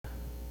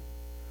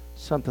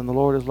something the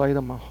Lord has laid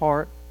on my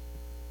heart.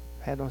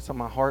 Had this on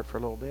my heart for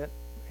a little bit,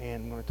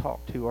 and I'm going to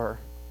talk to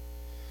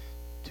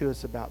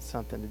us about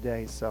something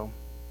today. So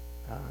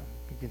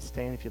you can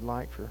stand if you'd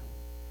like for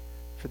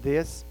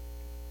this.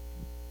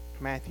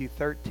 Matthew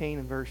 13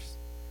 and verse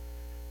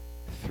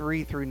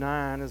 3 through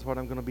 9 is what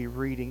I'm going to be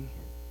reading.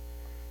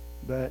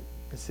 But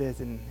it says,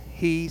 "And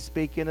he,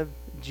 speaking of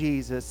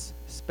Jesus,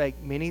 spake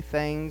many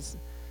things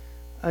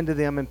unto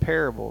them in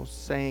parables,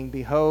 saying,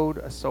 Behold,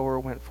 a sower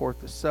went forth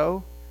to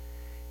sow.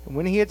 And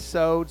when he had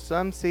sowed,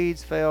 some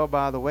seeds fell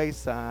by the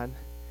wayside,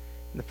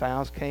 and the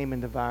fowls came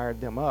and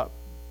devoured them up.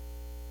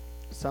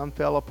 Some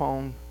fell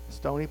upon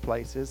stony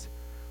places,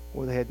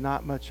 where they had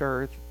not much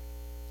earth.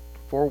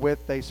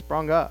 Forthwith they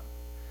sprung up,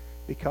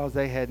 because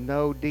they had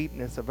no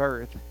deepness of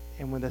earth.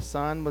 And when the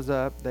sun was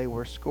up, they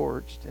were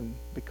scorched, and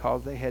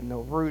because they had no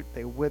root,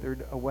 they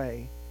withered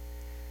away.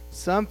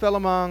 Some fell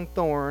among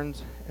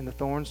thorns, and the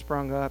thorns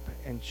sprung up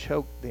and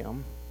choked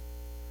them.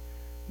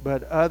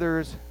 But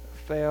others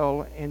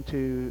fell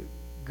into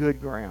good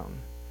ground,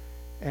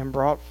 and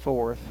brought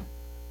forth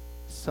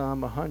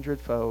some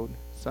 100-fold,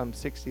 some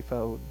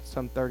 60-fold,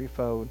 some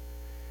 30-fold.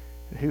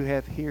 And who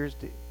hath ears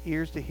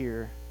to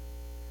hear,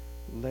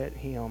 let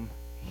him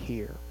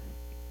hear."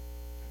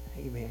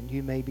 Amen.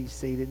 You may be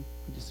seated.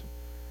 We just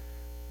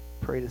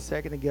prayed a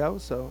second ago,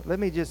 so let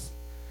me just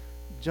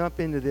jump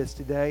into this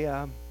today.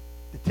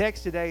 The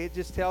text today, it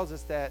just tells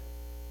us that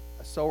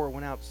a sower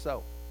went out to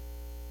sow.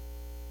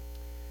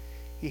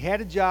 He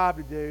had a job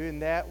to do,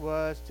 and that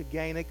was to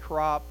gain a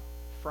crop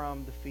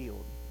from the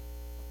field.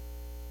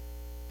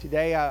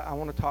 Today, I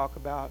want to talk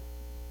about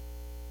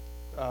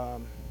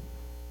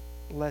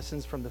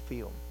lessons from the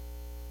field.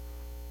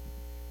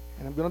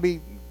 And I'm going to be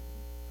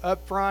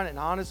upfront and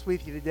honest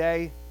with you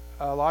today.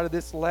 A lot of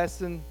this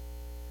lesson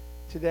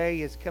today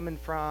is coming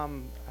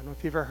from, I don't know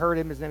if you've ever heard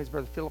him. His name is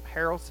Brother Philip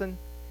Harrelson.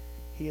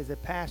 He is a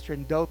pastor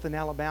in Dothan,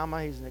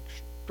 Alabama. He's an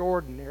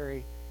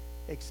extraordinary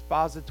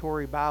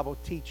expository Bible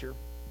teacher.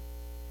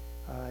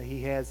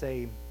 He has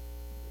a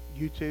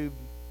YouTube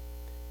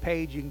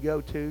page you can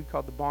go to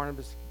called the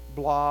Barnabas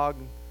Blog.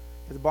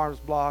 He has a Barnabas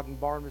Blog and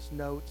Barnabas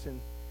Notes,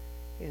 and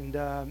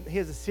he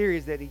has a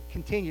series that he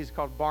continues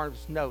called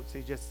Barnabas Notes.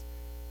 He just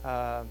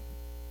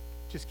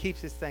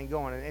keeps this thing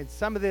going. And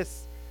some of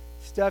this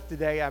stuff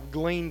today I've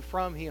gleaned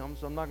from him,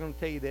 so I'm not going to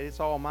tell you that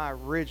it's all my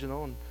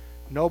original, and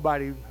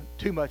nobody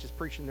too much is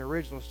preaching the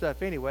original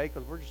stuff anyway,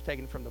 because we're just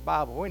taking it from the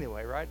Bible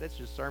anyway, right? That's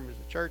just sermons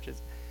of churches.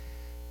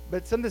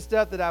 But some of the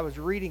stuff that I was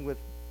reading with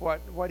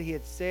what he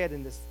had said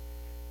in this,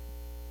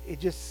 it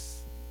just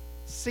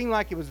seemed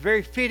like it was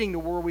very fitting to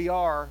where we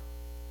are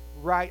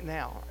right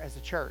now as a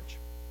church.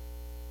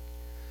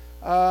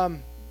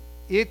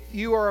 If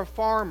you are a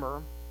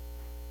farmer,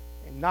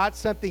 and not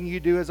something you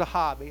do as a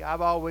hobby,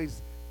 I've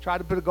always tried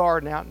to put a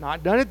garden out.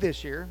 Not done it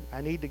this year. I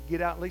need to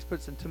get out and at least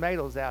put some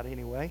tomatoes out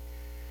anyway.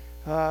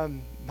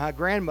 My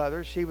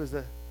grandmother, she was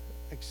an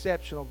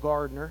exceptional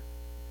gardener.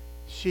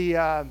 She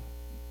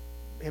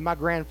and my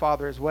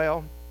grandfather as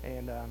well,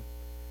 and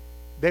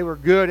they were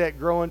good at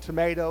growing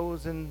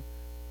tomatoes and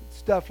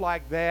stuff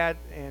like that.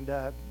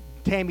 And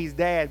Tammy's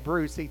dad,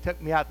 Bruce, he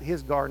took me out to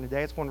his garden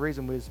today. That's one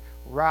reason we was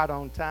right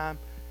on time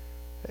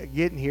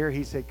getting here.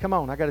 He said, "Come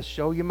on, I got to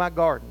show you my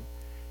garden."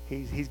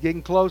 He's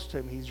getting close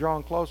to me. He's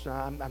drawing closer.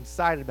 I'm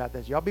excited about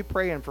this. Y'all be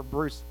praying for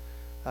Bruce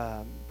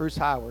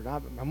Howard.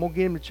 I'm going to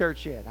get him to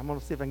church yet. I'm going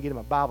to see if I can get him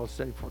a Bible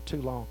study for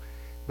too long.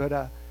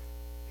 But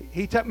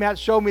he took me out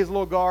to show me his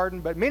little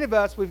garden. But many of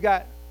us, we've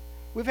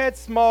had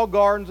small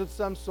gardens of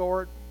some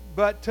sort.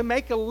 But to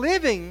make a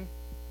living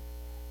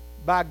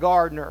by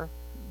gardening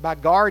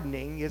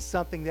is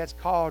something that's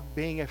called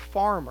being a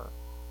farmer.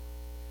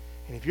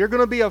 And if you're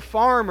going to be a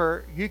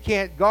farmer, you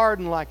can't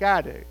garden like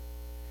I do.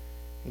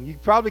 And you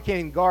probably can't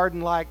even garden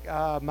like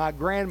my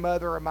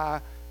grandmother or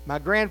my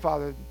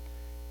grandfather.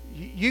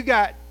 You've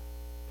got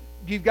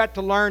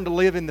to learn to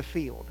live in the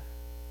field.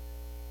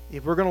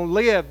 If we're going to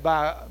live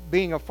by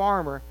being a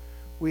farmer,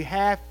 we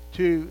have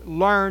to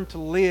learn to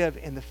live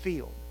in the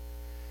field.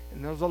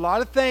 And there's a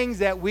lot of things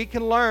that we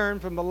can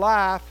learn from the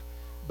life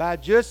by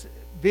just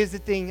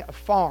visiting a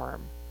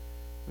farm.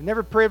 We're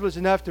never privileged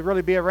enough to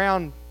really be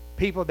around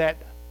people that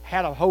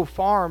had a whole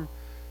farm,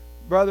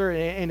 brother,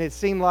 and it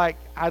seemed like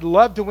I'd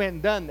love to went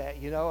and done that.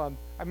 I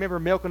remember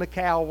milking a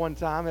cow one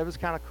time. It was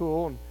kind of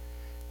cool,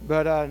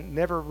 but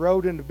never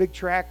rode into big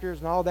tractors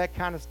and all that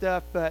kind of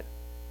stuff. But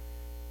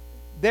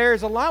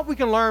there's a lot we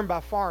can learn by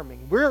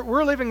farming.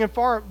 We're living in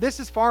farm. This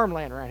is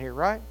farmland around here,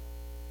 right?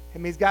 I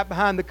mean, he's got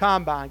behind the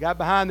combine, got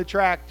behind the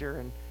tractor,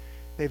 and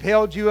they've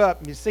held you up,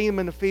 and you see them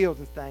in the fields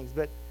and things.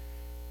 But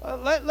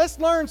let's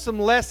learn some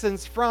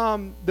lessons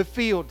from the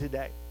field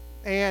today.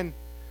 And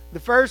the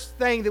first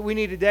thing that we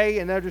need today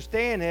and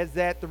understand is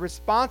that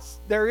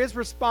there is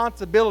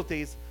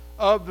responsibilities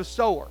of the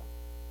sower,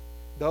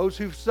 those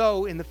who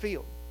sow in the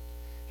field.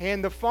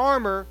 And the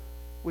farmer,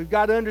 we've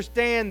got to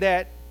understand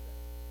that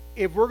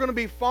if we're going to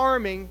be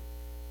farming,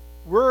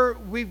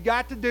 we've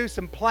got to do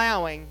some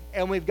plowing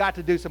and we've got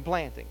to do some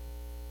planting.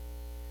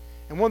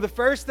 And one of the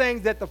first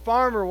things that the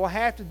farmer will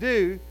have to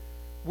do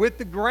with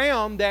the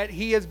ground that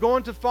he is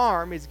going to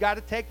farm, he's got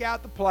to take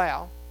out the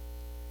plow.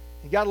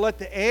 He's got to let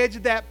the edge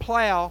of that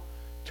plow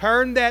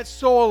turn that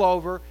soil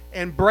over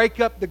and break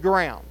up the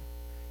ground.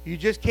 You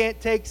just can't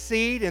take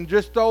seed and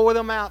just throw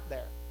them out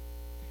there.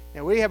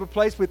 Now, we have a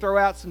place we throw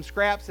out some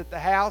scraps at the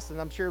house, and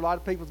I'm sure a lot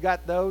of people's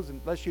got those,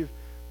 unless you've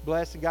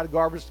blessed and got a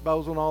garbage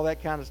disposal and all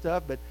that kind of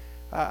stuff. But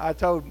I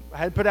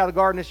hadn't put out a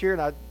garden this year,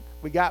 and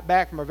we got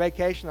back from our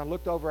vacation. I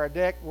looked over our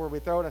deck where we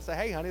throw it, and I said,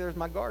 hey, honey, there's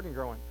my garden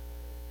growing.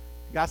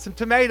 Got some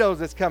tomatoes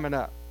that's coming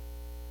up.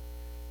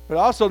 But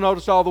I also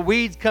noticed all the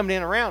weeds coming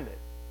in around it.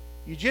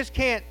 You just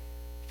can't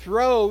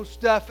throw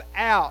stuff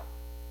out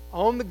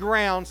on the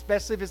ground,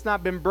 especially if it's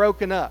not been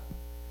broken up.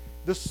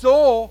 The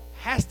soil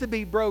has to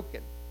be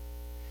broken.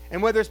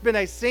 And whether it's been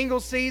a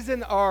single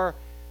season or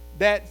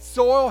that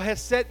soil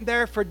has sat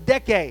there for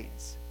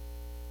decades,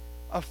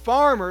 a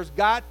farmer's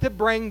got to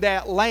bring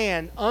that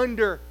land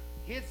under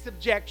his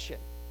subjection.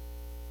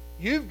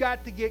 You've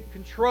got to get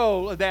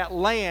control of that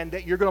land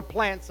that you're going to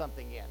plant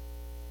something in.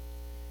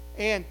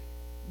 And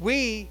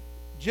we,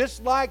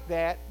 just like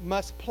that,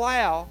 must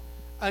plow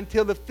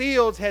until the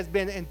fields has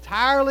been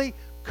entirely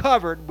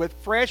covered with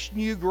fresh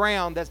new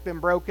ground that's been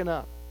broken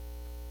up.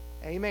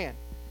 Amen.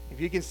 If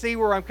you can see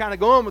where I'm kind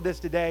of going with this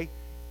today,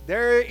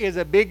 there is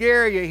a big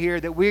area here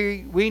that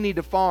we need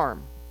to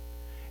farm.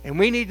 And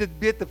we need to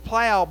get the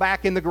plow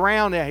back in the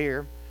ground out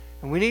here.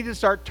 And we need to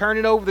start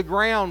turning over the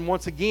ground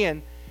once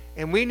again.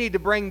 And we need to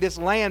bring this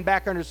land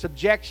back under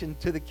subjection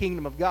to the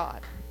kingdom of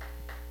God.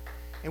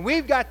 And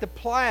we've got to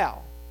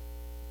plow.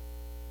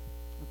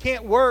 We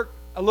can't work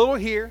a little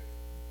here,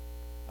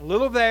 a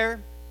little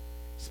there,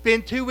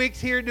 spend 2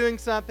 weeks here doing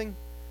something,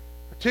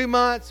 or 2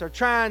 months, or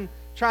trying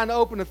to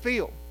open a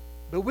field.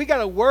 But we got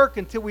to work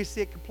until we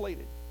see it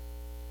completed.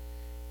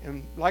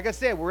 And like I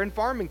said, we're in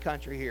farming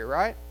country here,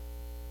 right?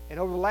 And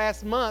over the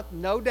last month,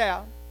 no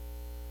doubt,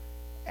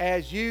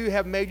 as you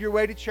have made your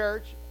way to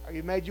church, or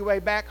you made your way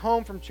back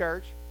home from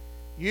church,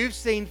 you've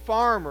seen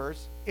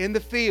farmers in the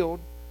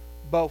field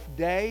both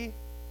day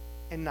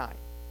and night.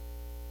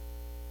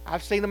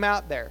 I've seen them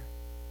out there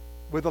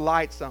with the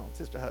lights on,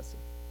 Sister Hudson,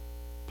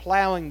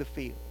 plowing the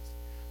fields,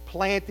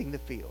 planting the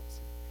fields.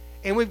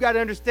 And we've got to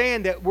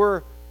understand that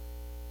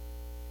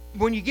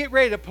when you get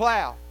ready to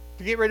plow,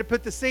 to get ready to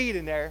put the seed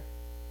in there,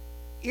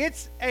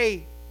 it's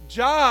a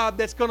job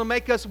that's going to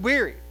make us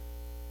weary.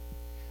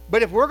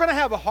 But if we're going to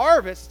have a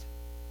harvest,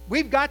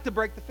 we've got to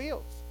break the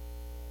fields.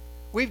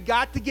 We've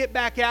got to get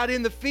back out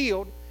in the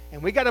field,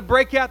 and we got to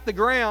break out the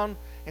ground,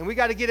 and we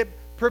got to get it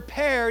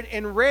prepared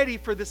and ready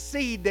for the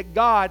seed that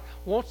God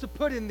wants to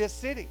put in this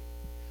city,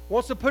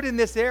 wants to put in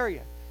this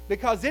area.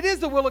 Because it is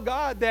the will of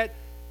God that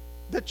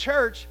the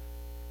church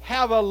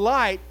have a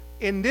light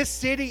in this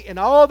city and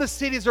all the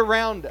cities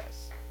around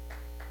us.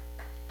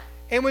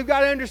 And we've got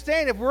to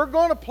understand, if we're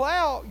going to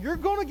plow, you're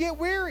going to get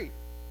weary.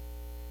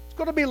 It's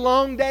going to be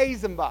long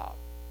days involved.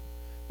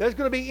 There's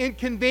going to be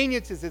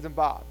inconveniences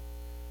involved.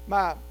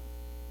 You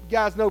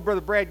guys know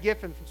Brother Brad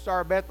Giffen from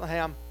Star of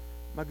Bethlehem,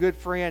 my good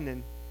friend,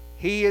 and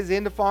he is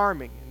into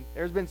farming. And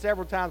there's been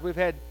several times we've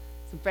had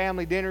some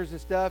family dinners and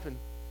stuff, and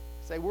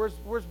say,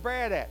 where's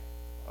Brad at?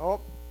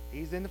 Oh,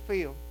 he's in the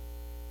field.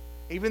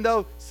 Even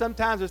though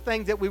sometimes there's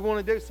things that we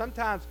want to do,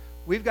 sometimes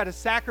we've got to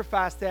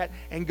sacrifice that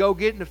and go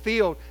get in the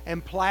field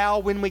and plow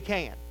when we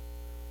can.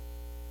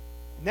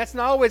 And that's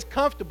not always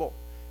comfortable.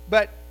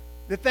 But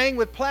the thing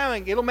with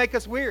plowing, it'll make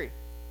us weary.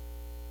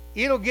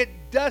 It'll get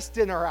dust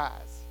in our eyes.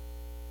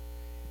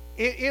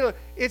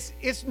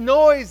 It's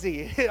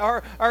noisy.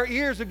 Our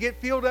ears will get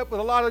filled up with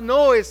a lot of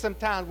noise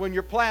sometimes when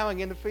you're plowing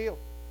in the field.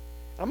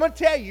 I'm going to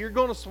tell you, you're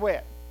going to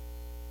sweat.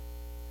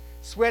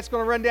 Sweat's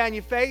going to run down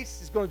your face.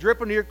 It's going to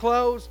drip into your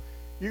clothes.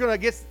 You're going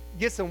to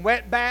get some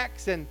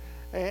wetbacks, and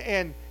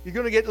you're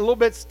going to get a little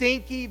bit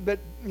stinky. But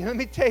let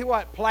me tell you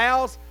what,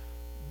 plows,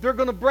 they're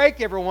going to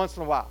break every once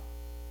in a while.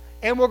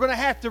 And we're going to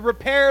have to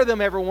repair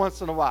them every once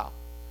in a while.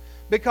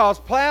 Because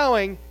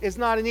plowing is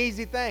not an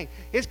easy thing.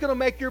 It's going to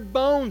make your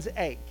bones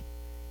ache.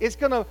 It's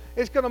going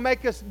to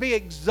make us be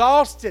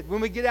exhausted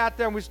when we get out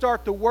there and we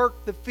start to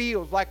work the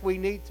fields like we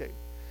need to.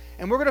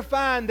 And we're going to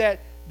find that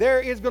there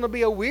is going to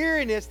be a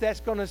weariness that's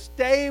going to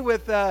stay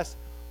with us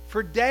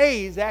for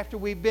days after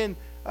we've been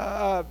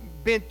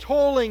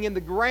toiling in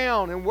the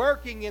ground and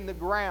working in the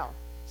ground.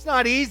 It's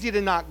not easy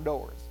to knock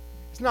doors.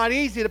 It's not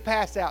easy to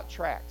pass out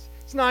tracts.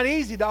 It's not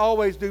easy to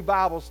always do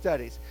Bible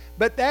studies.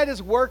 But that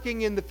is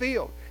working in the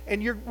field.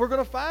 And we're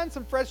going to find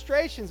some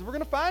frustrations. We're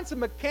going to find some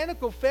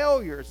mechanical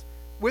failures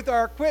with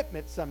our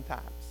equipment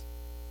sometimes.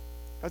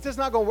 Because it's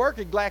not going to work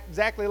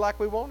exactly like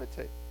we want it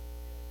to.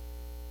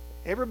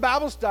 Every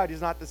Bible study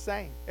is not the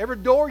same. Every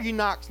door you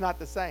knock is not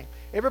the same.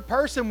 Every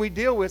person we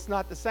deal with is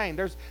not the same.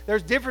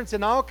 There's difference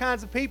in all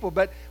kinds of people,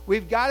 but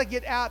we've got to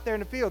get out there in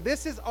the field.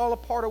 This is all a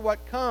part of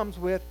what comes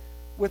with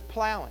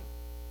plowing.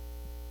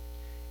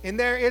 And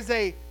there is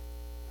an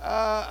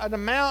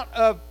amount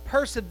of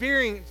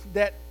perseverance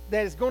that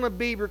is going to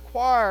be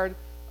required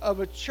of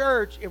a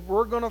church if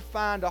we're going to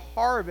find a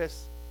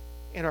harvest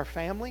in our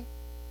family,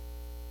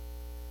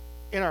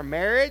 in our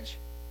marriage,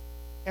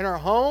 in our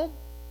home.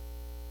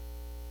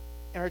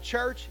 in our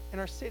church, in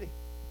our city.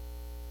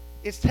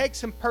 It takes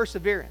some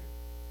persevering.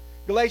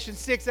 Galatians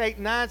 6, 8,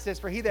 and 9 says,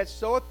 "For he that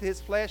soweth to his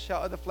flesh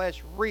shall of the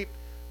flesh reap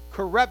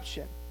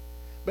corruption.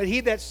 But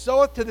he that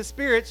soweth to the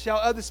Spirit shall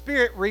of the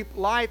Spirit reap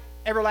life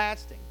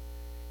everlasting."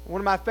 One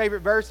of my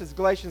favorite verses,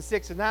 Galatians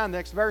 6 and 9, the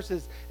next verse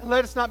is, "And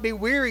let us not be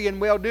weary in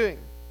well-doing.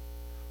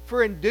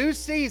 For in due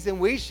season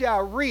we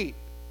shall reap."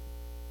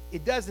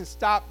 It doesn't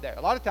stop there.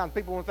 A lot of times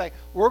people want to think,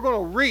 we're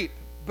going to reap.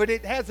 But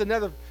it has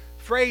another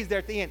phrase there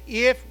at the end.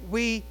 "If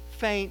we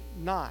faint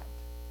not."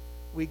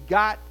 We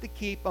got to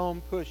keep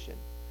on pushing.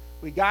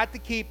 We got to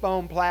keep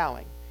on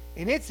plowing.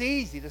 And it's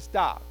easy to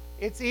stop.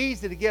 It's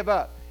easy to give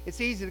up. It's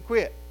easy to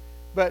quit.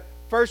 But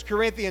 1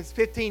 Corinthians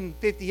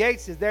 15:58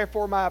 says,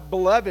 "Therefore, my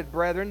beloved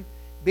brethren,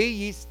 be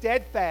ye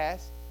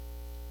steadfast,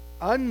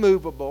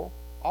 unmovable,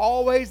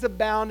 always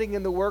abounding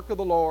in the work of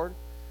the Lord,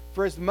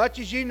 for as much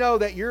as you know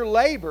that your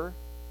labor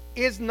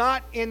is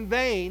not in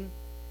vain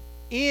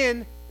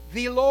in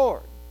the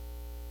Lord."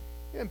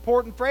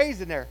 Important phrase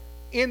in there,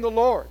 in the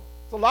Lord.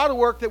 It's a lot of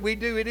work that we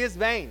do, it is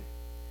vain.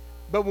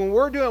 But when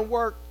we're doing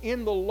work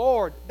in the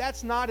Lord,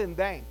 that's not in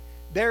vain.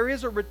 There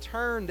is a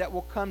return that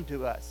will come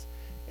to us.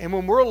 And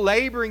when we're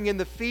laboring in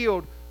the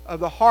field of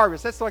the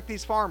harvest, that's like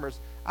these farmers.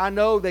 I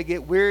know they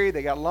get weary,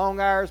 they got long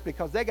hours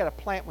because they got to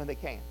plant when they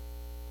can.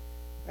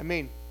 I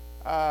mean,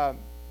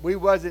 we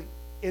wasn't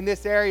in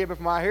this area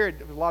before I heard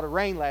there was a lot of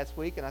rain last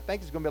week, and I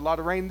think there's going to be a lot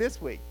of rain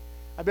this week.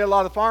 I bet a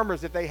lot of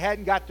farmers, if they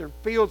hadn't got their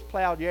fields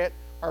plowed yet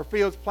or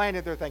fields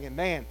planted, they're thinking,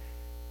 man,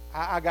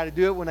 I got to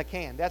do it when I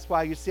can. That's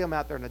why you see them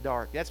out there in the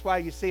dark. That's why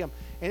you see them.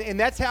 And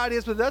that's how it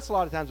is with us a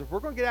lot of times. If we're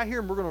going to get out here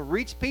and we're going to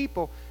reach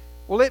people,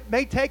 well, it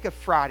may take a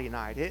Friday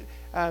night.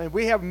 If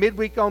we have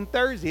midweek on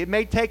Thursday, it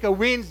may take a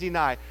Wednesday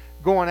night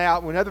going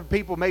out when other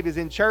people maybe is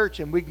in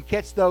church, and we can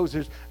catch those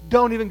who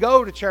don't even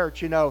go to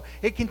church, you know.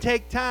 It can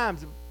take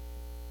times.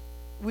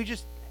 We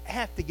just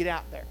have to get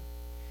out there.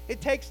 It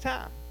takes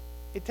time.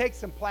 It takes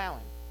some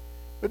plowing.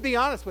 But be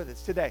honest with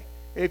us today.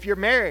 If you're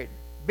married,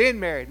 been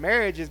married,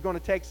 marriage is going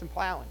to take some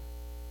plowing.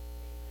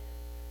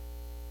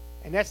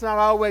 And that's not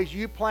always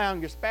you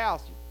plowing your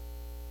spouse.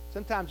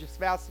 Sometimes your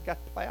spouse has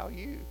got to plow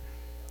you.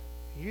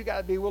 You got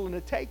to be willing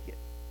to take it.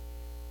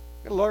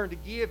 You've got to learn to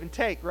give and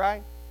take,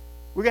 right?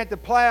 We're going to have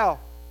to plow.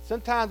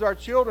 Sometimes our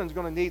children's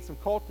going to need some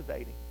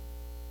cultivating.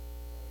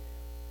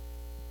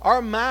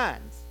 Our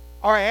minds,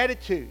 our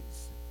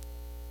attitudes,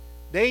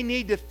 they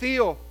need to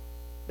feel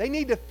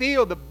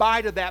the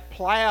bite of that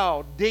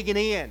plow digging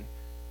in.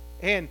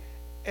 And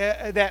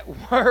that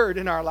word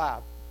in our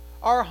life.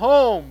 Our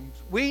homes,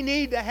 we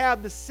need to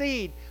have the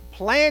seed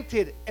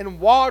planted and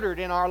watered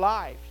in our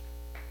life.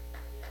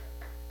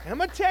 And I'm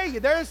going to tell you,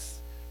 there's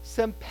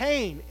some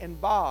pain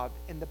involved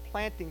in the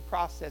planting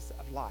process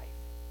of life.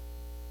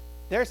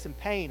 There's some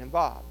pain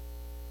involved.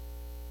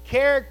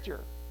 Character.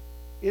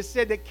 It's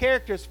said that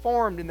character is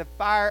formed in the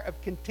fire of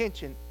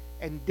contention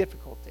and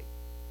difficulty.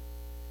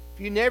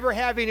 If you never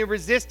have any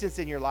resistance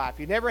in your life,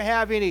 you never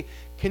have any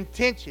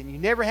contention, you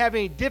never have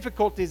any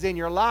difficulties in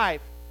your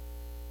life,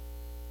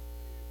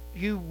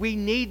 we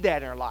need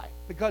that in our life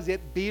because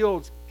it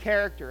builds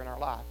character in our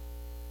life.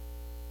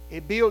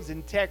 It builds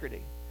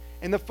integrity.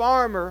 And the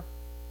farmer,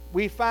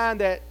 we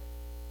find that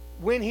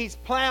when he's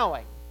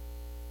plowing,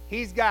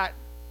 he's got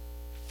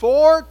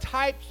 4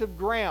 types of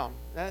ground.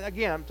 And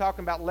again, I'm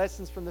talking about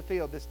lessons from the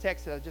field, this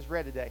text that I just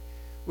read today.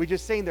 We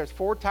just seen there's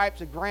 4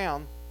 types of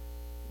ground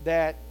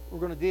that we're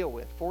going to deal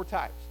with. 4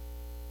 types.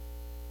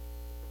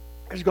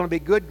 There's going to be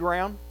good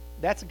ground.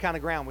 That's the kind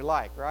of ground we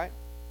like, right?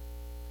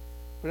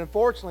 But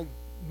unfortunately,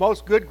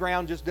 most good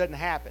ground just doesn't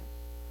happen.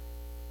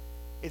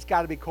 It's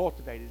got to be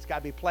cultivated. It's got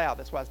to be plowed.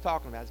 That's what I was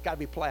talking about. It's got to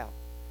be plowed.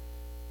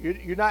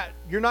 You're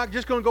not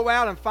just going to go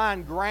out and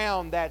find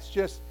ground that's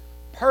just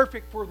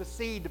perfect for the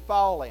seed to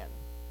fall in.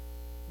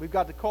 We've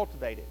got to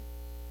cultivate it.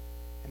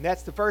 And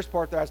that's the first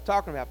part that I was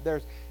talking about.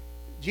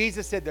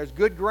 Jesus said there's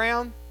good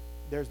ground,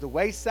 there's the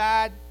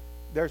wayside,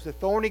 there's the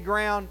thorny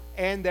ground,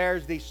 and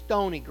there's the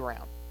stony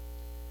ground.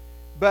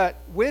 But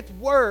with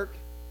work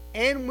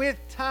and with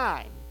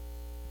time,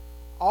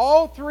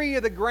 all 3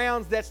 of the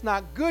grounds that's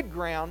not good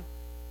ground,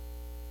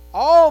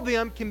 all of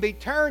them can be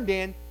turned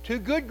into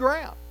good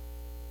ground.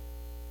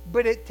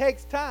 But it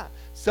takes time.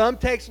 Some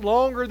takes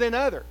longer than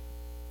others.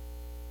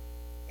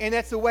 And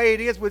that's the way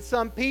it is with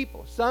some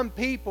people. Some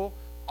people,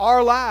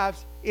 our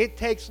lives, it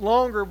takes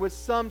longer with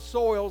some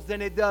soils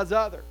than it does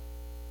others.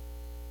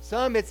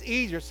 Some it's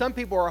easier. Some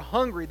people are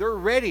hungry. They're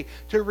ready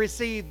to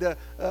receive the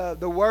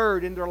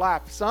word in their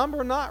life. Some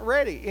are not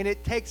ready, and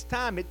it takes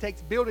time. It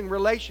takes building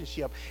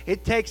relationship.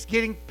 It takes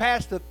getting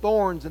past the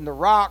thorns and the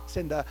rocks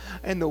and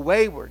the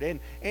wayward. And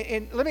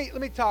let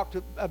me talk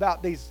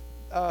about these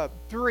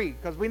 3,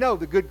 because we know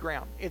the good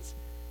ground.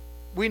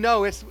 We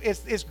know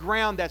it's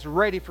ground that's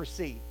ready for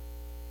seed.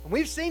 And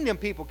we've seen them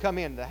people come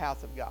into the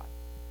house of God.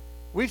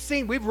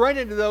 We've run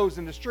into those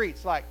in the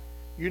streets. Like,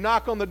 you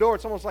knock on the door,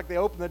 it's almost like they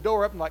open the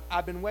door up and like,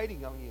 I've been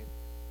waiting on you.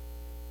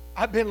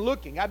 I've been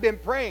looking. I've been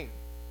praying.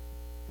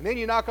 And then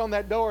you knock on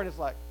that door and it's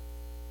like,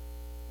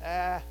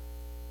 I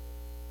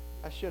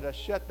should have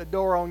shut the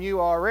door on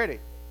you already.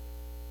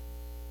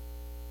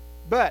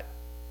 But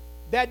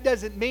that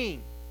doesn't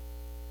mean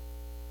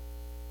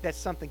that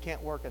something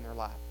can't work in their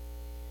life.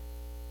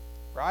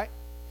 Right?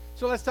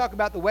 So let's talk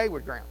about the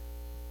wayward ground.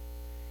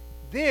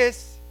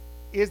 This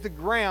is the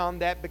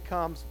ground that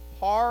becomes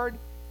hard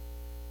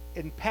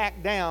and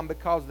packed down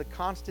because of the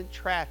constant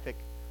traffic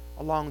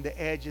along the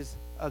edges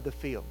of the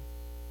field.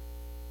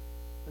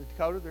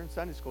 Dakota, they're in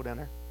Sunday school down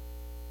there.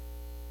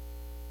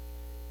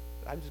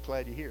 I'm just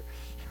glad you're here.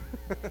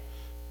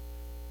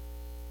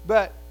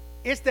 But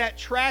it's that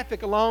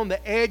traffic along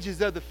the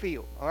edges of the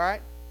field, all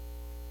right?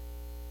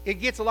 It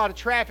gets a lot of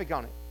traffic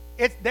on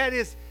it. That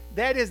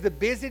is the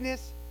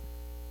busyness,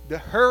 the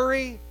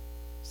hurry.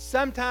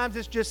 Sometimes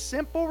it's just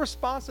simple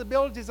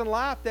responsibilities in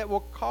life that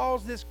will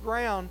cause this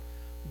ground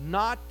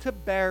not to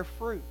bear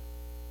fruit.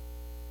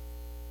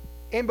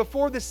 And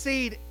before the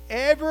seed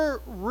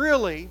ever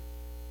really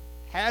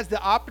has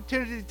the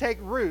opportunity to take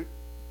root,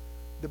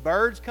 the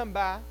birds come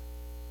by,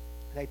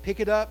 they pick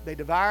it up, they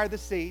devour the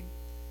seed,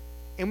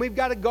 and we've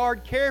got to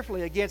guard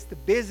carefully against the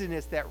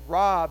busyness that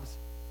robs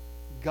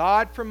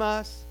God from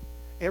us.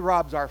 It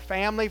robs our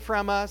family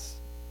from us,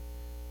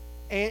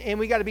 and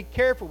we got to be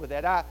careful with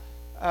that.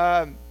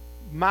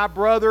 My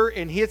brother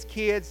and his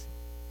kids,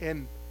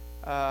 and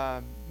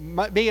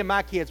me and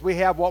my kids, we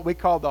have what we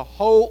call the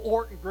whole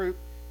Orton group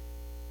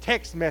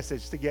text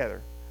message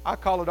together. I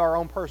call it our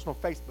own personal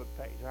Facebook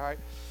page, all right?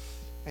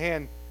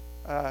 And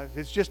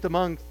it's just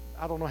among,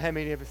 I don't know how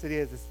many of us it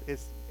is.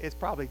 It's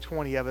probably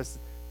 20 of us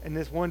in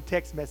this one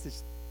text message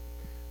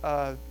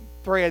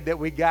thread that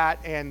we got.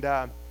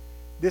 And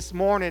this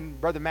morning,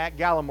 Brother Matt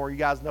Gallimore, you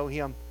guys know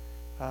him.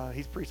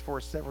 He's preached for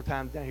us several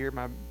times down here,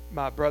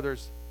 my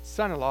brother's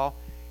son-in-law.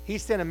 He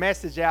sent a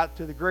message out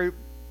to the group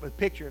with a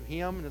picture of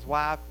him and his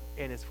wife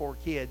and his 4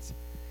 kids.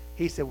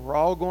 He said, we're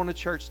all going to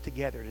church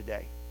together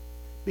today.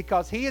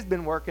 Because he has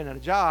been working at a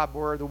job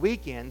where the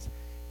weekends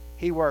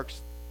he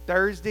works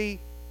Thursday,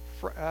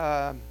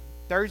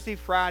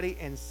 Friday,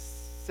 and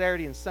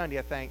Saturday and Sunday,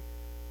 I think.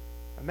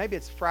 Or maybe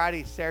it's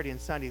Friday, Saturday, and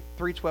Sunday,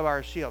 3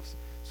 12-hour shifts.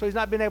 So he's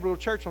not been able to go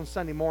to church on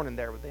Sunday morning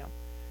there with them.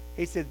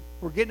 He said,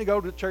 we're getting to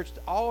go to church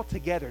all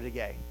together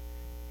today.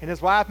 And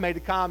his wife made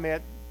a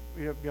comment,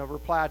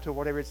 reply to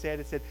whatever it said.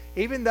 It said,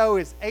 even though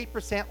it's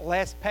 8%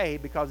 less pay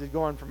because he's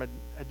going from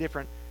a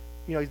different,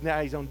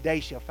 he's on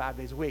day shift 5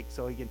 days a week,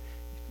 so he can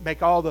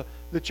make all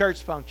the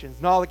church functions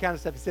and all the kind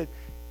of stuff. He said,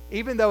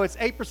 even though it's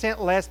 8%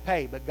 less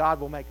pay, but God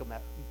will make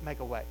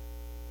a way.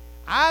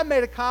 I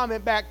made a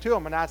comment back to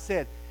him, and I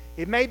said,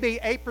 it may be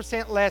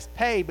 8% less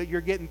pay, but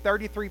you're getting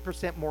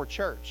 33% more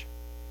church.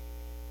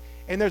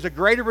 And there's a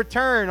greater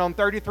return on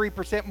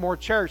 33% more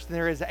church than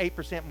there is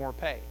 8% more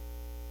pay.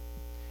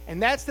 And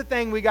that's the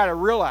thing we got to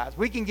realize.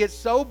 We can get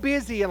so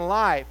busy in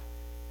life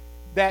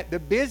that the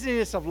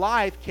busyness of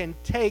life can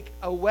take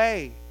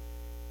away,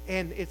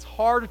 and it's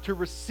harder to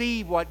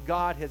receive what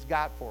God has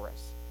got for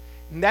us.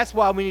 And that's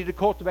why we need to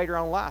cultivate our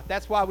own life.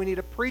 That's why we need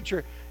a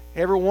preacher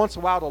every once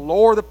in a while to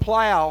lower the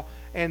plow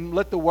and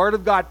let the Word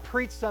of God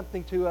preach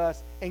something to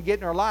us and get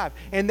in our life.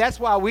 And that's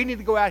why we need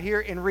to go out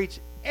here and reach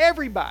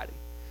everybody.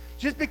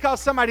 Just because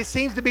somebody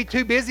seems to be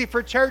too busy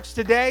for church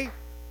today,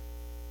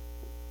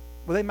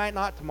 well, they might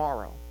not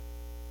tomorrow.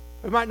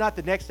 They might not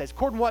the next day. It's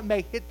according to what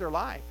may hit their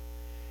life.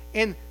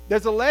 And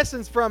there's a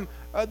lessons from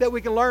that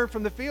we can learn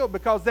from the field,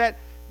 because that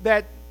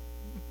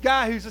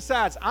guy who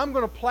decides, I'm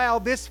going to plow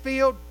this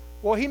field,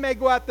 well, he may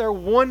go out there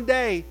one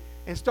day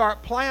and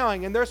start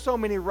plowing, and there's so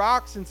many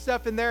rocks and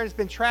stuff in there, and it's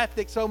been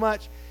trafficked so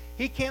much,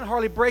 he can't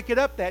hardly break it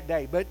up that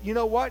day. But you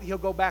know what? He'll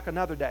go back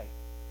another day,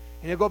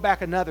 and he'll go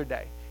back another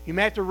day. You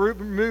may have to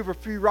remove a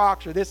few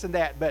rocks or this and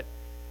that,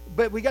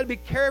 but we got to be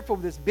careful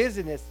with this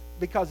busyness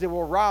because it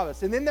will rob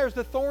us. And then there's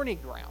the thorny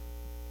ground.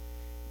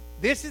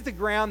 This is the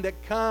ground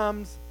that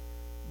comes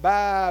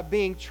by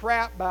being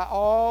trapped by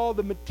all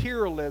the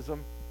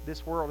materialism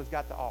this world has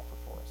got to offer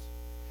for us.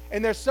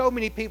 And there's so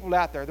many people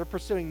out there. They're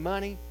pursuing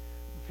money,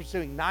 they're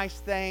pursuing nice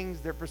things,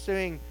 they're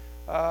pursuing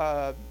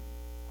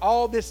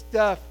all this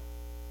stuff,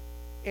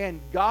 and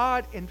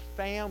God and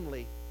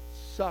family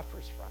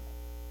suffers from it.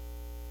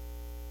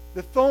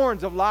 The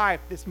thorns of life,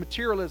 this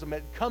materialism,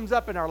 it comes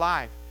up in our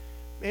life.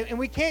 And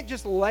we can't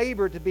just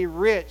labor to be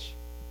rich,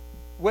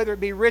 whether it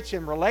be rich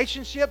in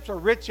relationships or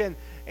rich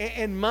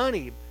in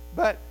money,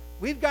 but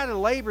we've got to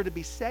labor to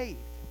be saved.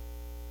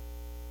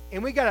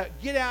 And we got to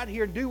get out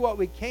here and do what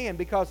we can,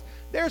 because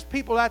there's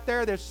people out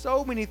there, there's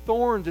so many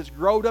thorns that's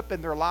growed up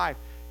in their life,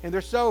 and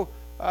they're so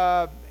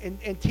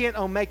intent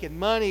on making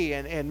money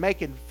and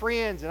making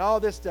friends and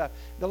all this stuff.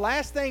 The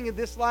last thing in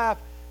this life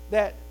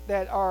that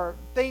are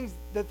things,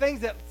 the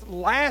things that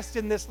last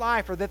in this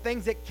life are the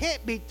things that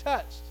can't be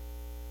touched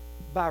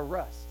by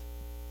rust.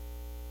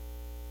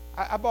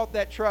 I bought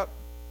that truck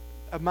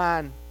of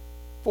mine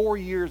 4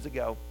 years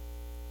ago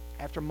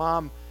after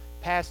Mom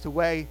passed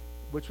away,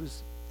 which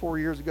was 4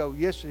 years ago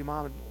yesterday.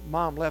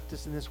 Mom left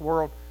us in this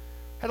world.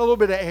 Had a little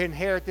bit of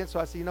inheritance, so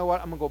I said, you know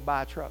what, I'm going to go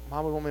buy a truck.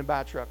 Mom would want me to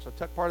buy a truck. So I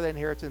took part of that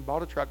inheritance,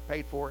 bought a truck,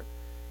 paid for it.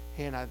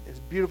 And it's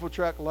a beautiful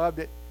truck, loved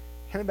it.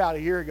 And about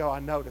a year ago, I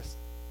noticed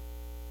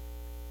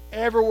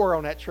everywhere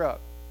on that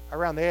truck,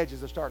 around the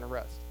edges, are starting to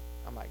rust.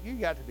 I'm like, you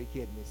got to be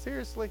kidding me.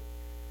 Seriously?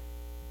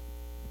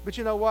 But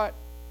you know what?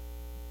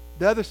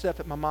 The other stuff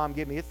that my mom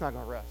gave me, it's not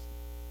going to rust.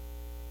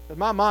 But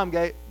my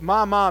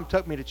mom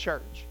took me to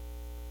church.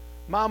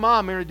 My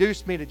mom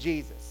introduced me to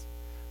Jesus.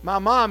 My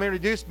mom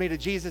introduced me to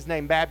Jesus'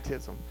 name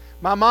baptism.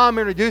 My mom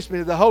introduced me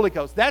to the Holy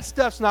Ghost. That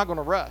stuff's not going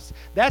to rust.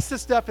 That's the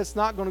stuff that's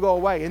not going to go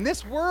away. In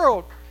this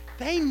world,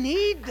 they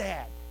need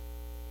that.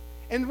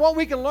 And what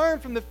we can learn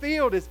from the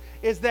field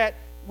is that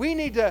we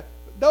need to,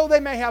 though they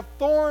may have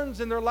thorns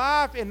in their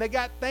life and they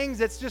got things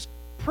that's just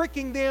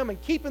pricking them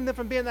and keeping them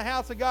from being in the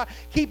house of God,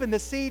 keeping the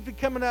seed from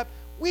coming up,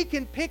 we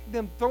can pick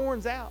them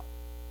thorns out.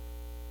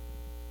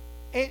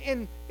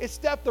 And it's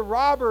stuff the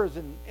robbers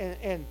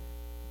and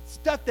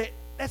stuff that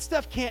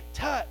stuff can't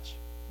touch.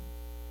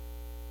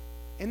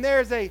 And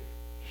there's a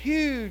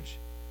huge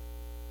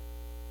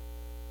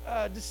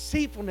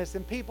deceitfulness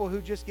in people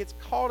who just gets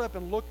caught up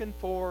in looking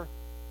for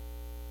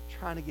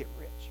trying to get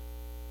rich.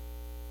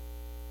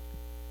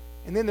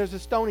 And then there's the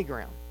stony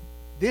ground.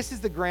 This is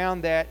the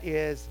ground that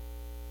is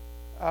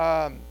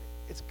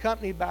it's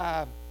accompanied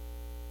by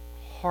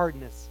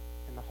hardness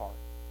in the heart.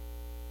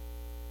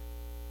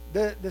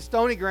 The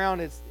stony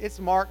ground it's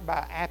marked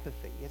by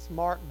apathy. It's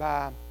marked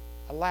by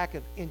a lack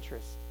of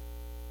interest.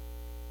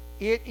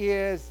 It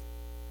is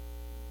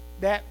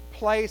that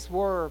place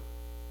where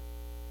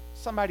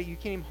somebody, you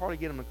can't even hardly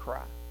get them to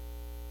cry.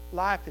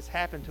 Life has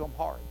happened to them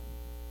hard.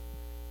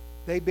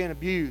 They've been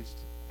abused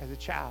as a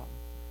child.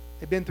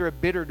 They've been through a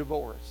bitter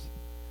divorce.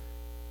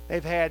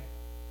 They've had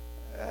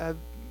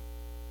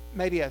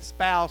maybe a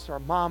spouse or a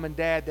mom and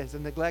dad that's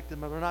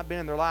neglected them or not been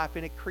in their life,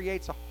 and it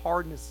creates a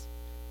hardness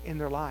in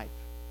their life.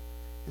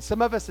 And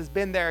some of us has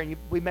been there, and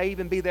we may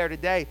even be there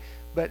today,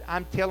 but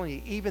I'm telling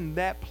you, even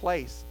that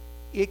place,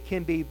 it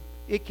can be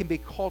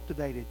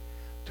cultivated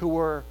to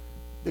where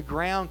the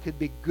ground could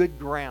be good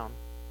ground.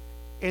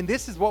 And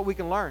this is what we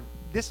can learn.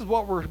 This is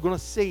what we're going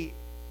to see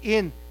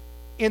in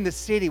the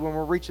city when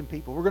we're reaching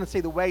people. We're going to see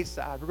the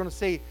wayside. We're going to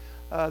see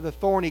the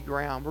thorny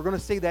ground. We're going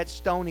to see that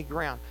stony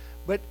ground.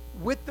 But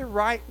with the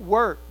right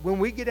work, when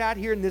we get out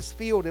here in this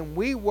field and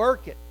we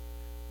work it,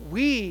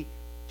 we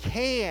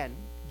can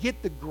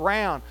get the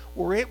ground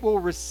where it will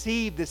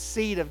receive the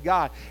seed of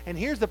God. And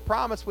here's the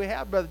promise we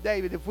have, Brother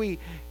David.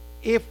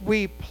 If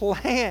we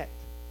plant,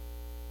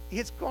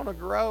 it's going to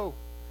grow.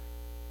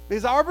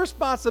 Because our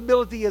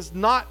responsibility is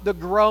not the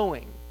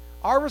growing.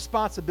 Our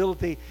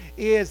responsibility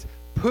is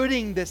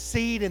putting the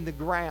seed in the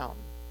ground.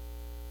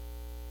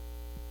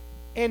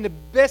 And the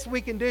best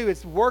we can do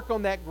is work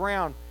on that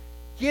ground,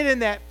 get in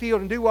that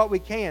field and do what we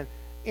can.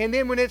 And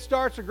then when it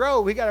starts to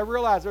grow, we got to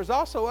realize there's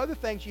also other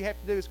things you have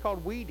to do. It's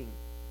called weeding.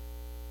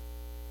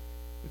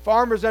 And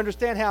farmers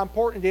understand how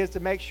important it is to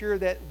make sure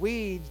that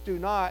weeds do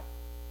not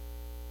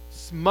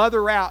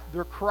smother out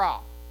their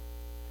crop.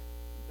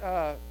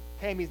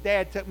 Tammy's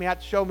dad took me out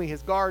to show me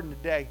his garden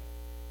today.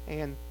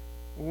 And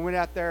we went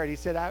out there and he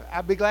said,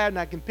 I'll be glad when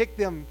I can pick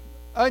them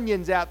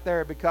onions out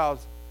there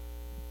because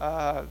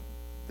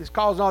it's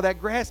causing all that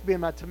grass to be in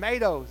my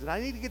tomatoes. And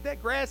I need to get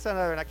that grass out of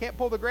there. And I can't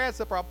pull the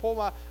grass up or I'll pull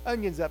my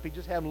onions up. He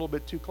just had them a little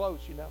bit too close,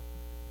 you know.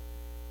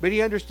 But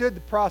he understood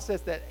the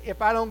process that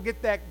if I don't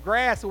get that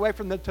grass away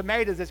from the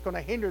tomatoes, it's going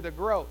to hinder the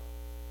growth.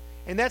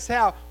 And that's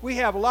how we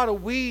have a lot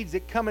of weeds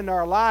that come into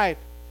our life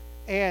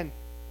and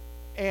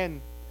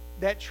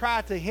that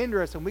try to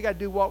hinder us, and we got to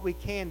do what we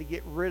can to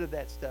get rid of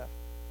that stuff.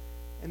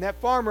 And that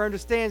farmer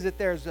understands that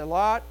there's a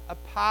lot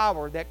of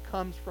power that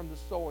comes from the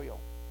soil,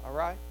 all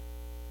right?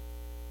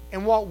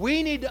 And what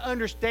we need to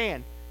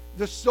understand,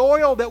 the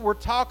soil that we're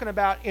talking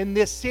about in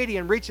this city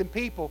and reaching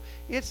people,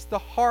 it's the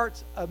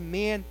hearts of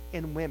men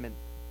and women.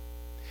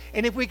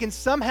 And if we can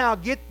somehow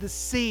get the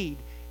seed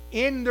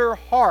in their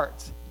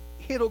hearts,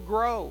 it'll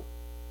grow.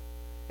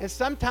 And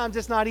sometimes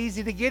it's not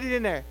easy to get it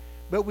in there,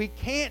 but we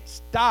can't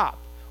stop.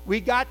 We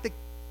got to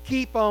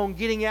keep on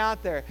getting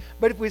out there.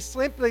 But if we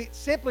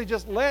simply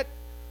just let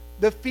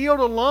the field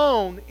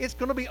alone, it's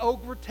going to be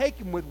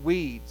overtaken with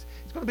weeds.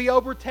 It's going to be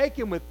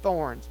overtaken with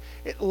thorns.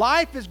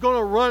 Life is going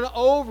to run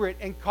over it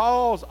and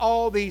cause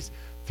all these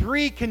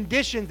three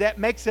conditions that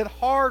makes it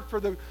hard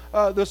for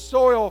the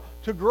soil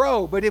to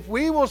grow. But if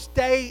we will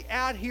stay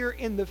out here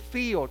in the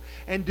field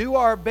and do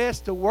our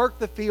best to work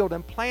the field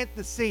and plant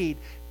the seed,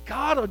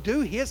 God will do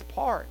His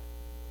part.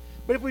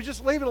 But if we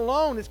just leave it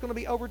alone, it's going to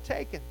be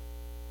overtaken.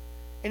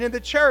 And in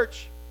the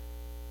church,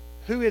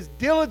 who is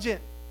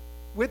diligent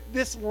with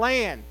this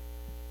land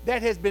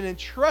that has been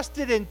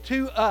entrusted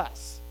into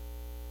us,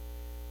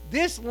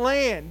 this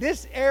land,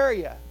 this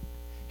area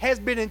has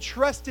been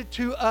entrusted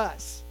to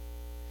us.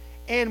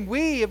 And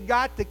we have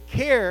got to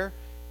care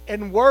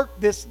and work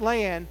this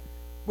land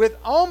with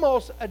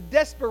almost a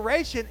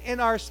desperation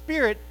in our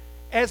spirit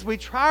as we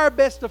try our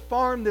best to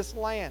farm this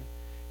land.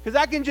 Because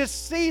I can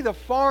just see the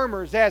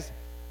farmers as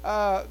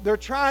they're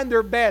trying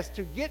their best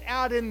to get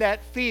out in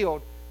that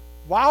field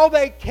while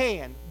they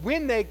can,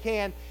 when they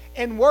can,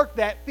 and work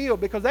that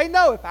field. Because they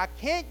know if I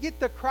can't get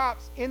the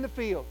crops in the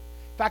field,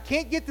 if I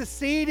can't get the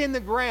seed in the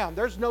ground,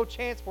 there's no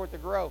chance for it to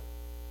grow.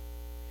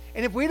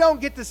 And if we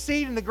don't get the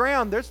seed in the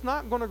ground, there's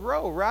not going to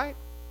grow, right?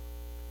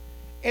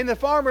 And the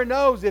farmer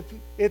knows if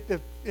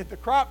the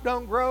crop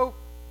don't grow,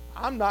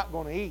 I'm not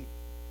going to eat.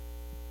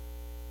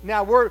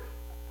 Now,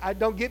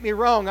 don't get me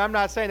wrong. I'm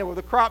not saying that, well,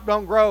 the crop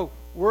don't grow,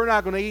 we're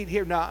not going to eat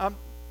here. Now,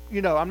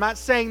 I'm not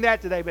saying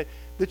that today, but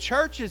the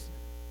church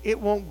it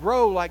won't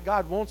grow like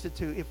God wants it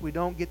to if we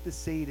don't get the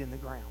seed in the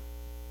ground.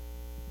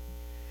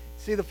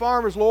 See, the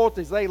farmer's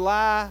loyalties, they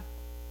lie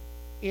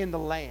in the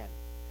land,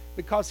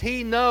 because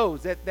he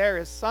knows that there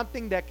is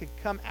something that could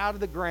come out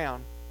of the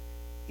ground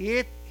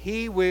if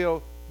he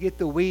will get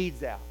the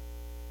weeds out,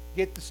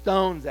 get the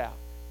stones out,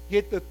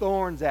 get the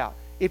thorns out.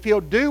 If he'll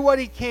do what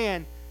he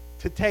can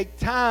to take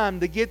time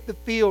to get the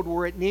field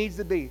where it needs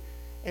to be.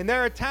 And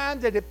there are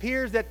times that it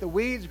appears that the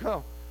weeds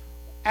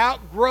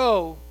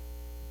outgrow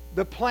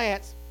the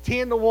plants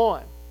 10 to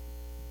 1.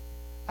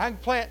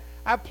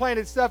 I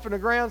planted stuff in the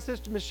ground,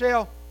 Sister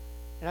Michelle,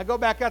 and I go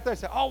back out there and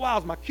say, oh, wow,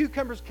 is my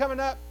cucumbers coming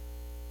up?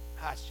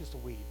 It's just a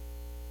weed.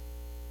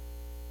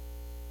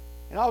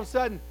 And all of a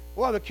sudden,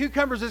 well, the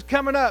cucumbers is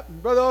coming up.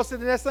 And Brother Earl said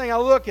the next thing I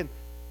look, and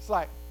it's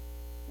like,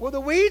 well, the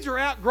weeds are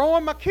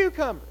outgrowing my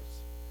cucumbers.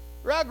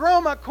 They're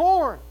outgrowing my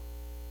corn.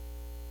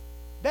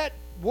 That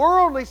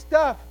worldly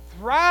stuff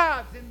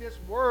thrives in this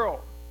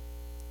world.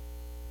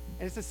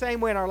 And it's the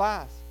same way in our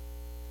lives.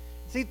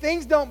 See,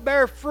 things don't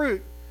bear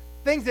fruit.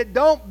 Things that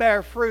don't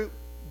bear fruit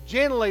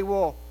generally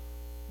will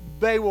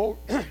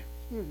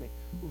excuse me,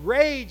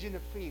 rage in the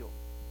field.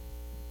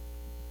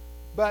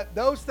 But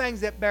those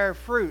things that bear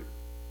fruit,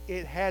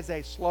 it has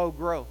a slow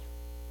growth.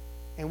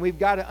 And we've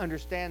got to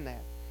understand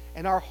that.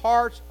 And our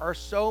hearts are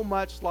so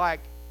much like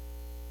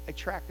a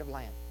tract of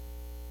land.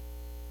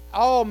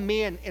 All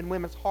men and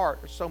women's heart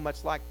are so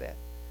much like that.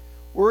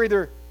 We're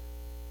either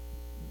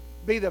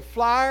be the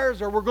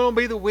flyers or we're going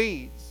to be the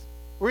weeds.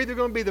 We're either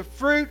going to be the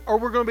fruit or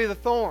we're going to be the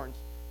thorns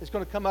that's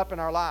going to come up in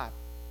our life.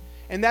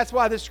 And that's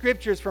why the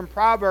scriptures from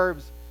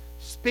Proverbs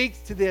speaks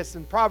to this.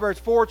 In Proverbs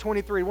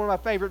 4:23, one of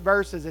my favorite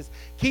verses is,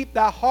 keep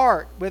thy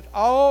heart with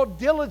all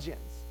diligence,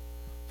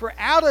 for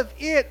out of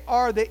it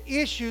are the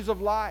issues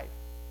of life.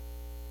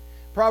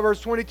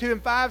 Proverbs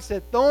 22:5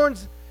 said,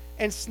 thorns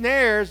and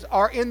snares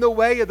are in the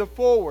way of the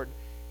forward.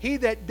 He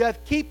that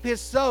doth keep his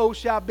soul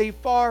shall be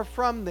far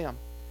from them.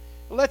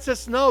 It lets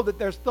us know that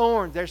there's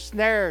thorns, there's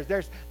snares,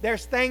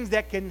 there's things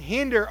that can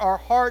hinder our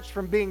hearts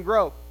from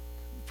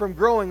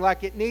growing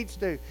like it needs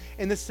to.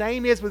 And the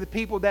same is with the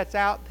people that's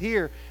out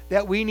here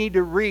that we need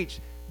to reach.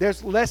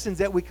 There's lessons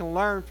that we can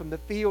learn from the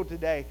field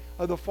today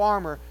of the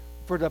farmer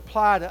to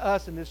apply to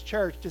us in this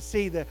church to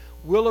see the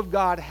will of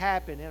God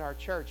happen in our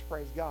church.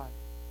 Praise God.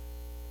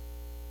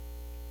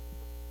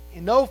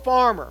 And no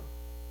farmer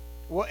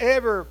will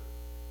ever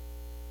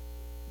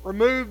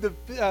remove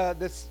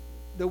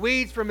the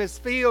weeds from his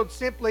field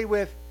simply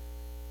with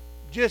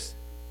just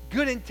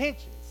good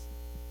intentions,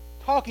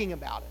 talking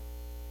about it.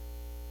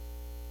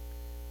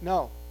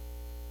 No.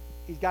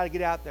 He's got to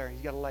get out there.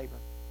 He's got to labor.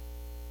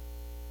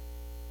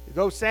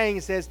 The old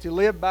saying says to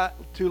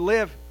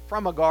live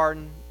from a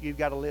garden, you've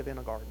got to live in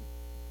a garden.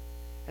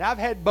 And I've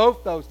had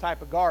both those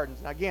type of gardens.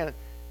 And again,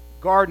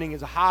 gardening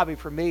is a hobby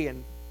for me,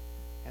 and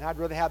I'd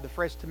rather have the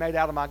fresh tomato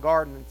out of my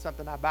garden than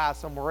something I buy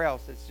somewhere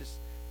else. It's just,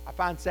 I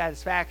find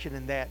satisfaction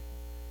in that.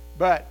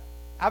 But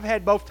I've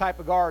had both type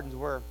of gardens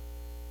where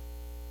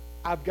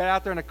I've got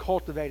out there and I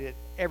cultivate it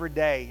every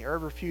day or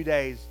every few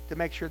days to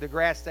make sure the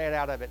grass stayed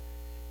out of it.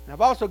 And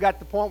I've also got to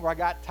the point where I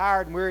got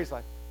tired and weary. It's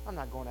like, I'm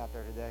not going out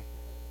there today.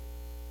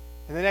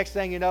 And the next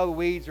thing you know, the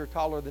weeds are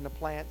taller than the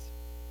plants.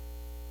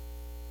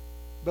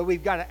 But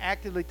we've got to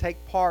actively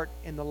take part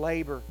in the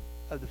labor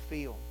of the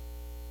field.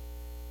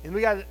 And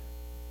we got to,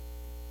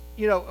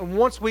 and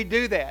once we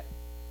do that,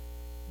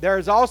 there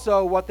is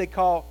also what they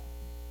call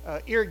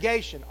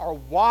irrigation or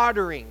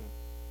watering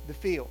the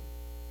field.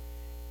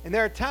 And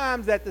there are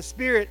times that the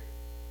Spirit,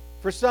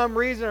 for some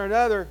reason or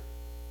another,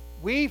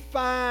 we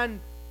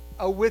find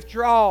a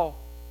withdrawal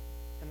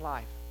in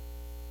life.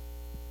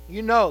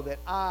 You know that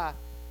I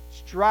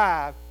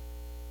strive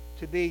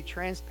to be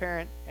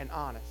transparent and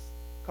honest,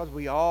 because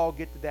we all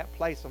get to that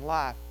place in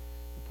life,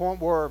 the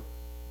point where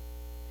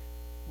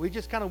we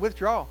just kind of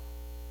withdraw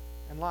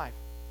in life.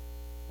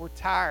 We're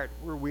tired,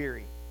 we're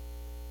weary.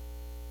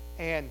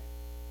 And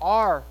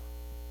our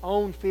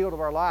own field of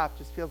our life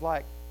just feels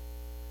like,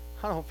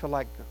 I don't feel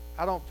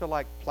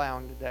like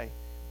plowing today.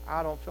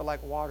 I don't feel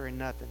like watering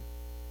nothing.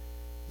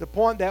 The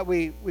point that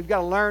we've got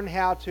to learn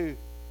how to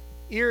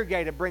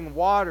irrigate and bring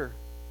water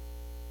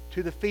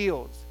to the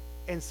fields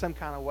in some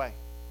kind of way.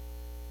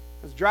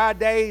 Because dry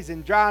days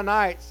and dry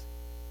nights,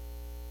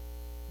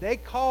 they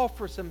call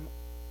for some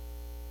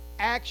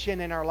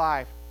action in our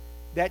life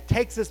that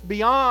takes us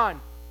beyond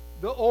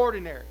the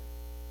ordinary.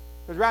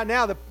 Because right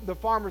now the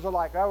farmers are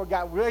like, oh, we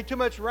got way too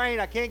much rain,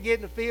 I can't get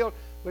in the field.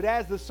 But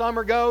as the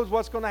summer goes,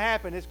 what's going to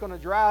happen? It's going to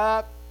dry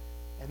up,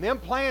 and them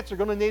plants are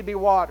going to need to be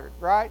watered,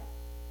 right?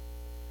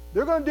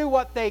 They're going to do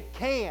what they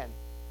can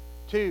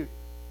to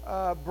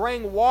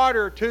bring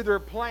water to their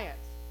plants.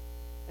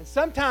 And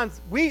sometimes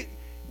we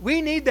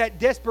need that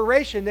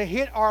desperation to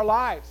hit our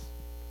lives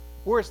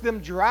where it's them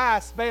dry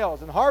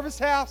spells. In Harvest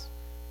House,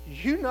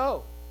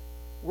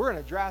 we're in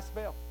a dry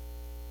spell.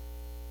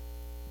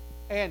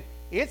 And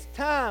it's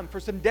time for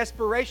some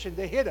desperation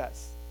to hit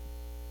us.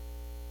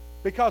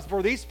 Because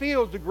for these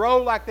fields to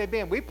grow like they've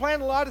been, we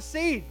planted a lot of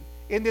seed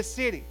in this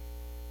city.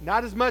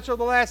 Not as much over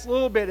the last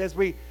little bit as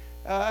we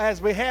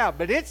have.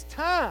 But it's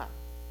time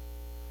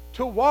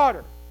to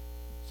water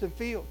some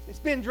fields. It's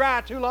been dry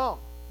too long.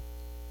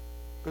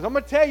 Because I'm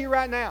going to tell you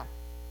right now,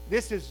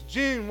 this is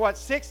June,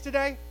 6th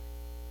today?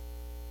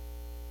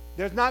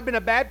 There's not been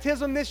a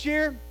baptism this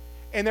year,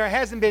 and there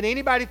hasn't been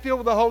anybody filled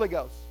with the Holy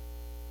Ghost.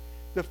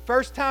 The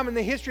first time in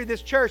the history of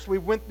this church we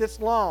went this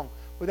long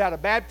without a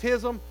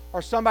baptism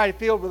or somebody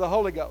filled with the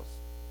Holy Ghost.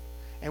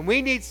 And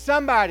we need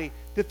somebody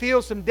to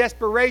feel some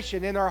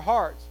desperation in our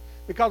hearts.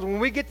 Because when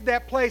we get to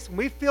that place, when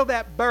we feel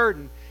that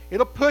burden,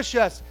 it'll push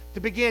us to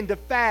begin to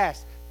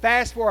fast.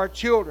 Fast for our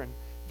children.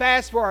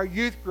 Fast for our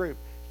youth group.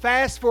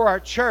 Fast for our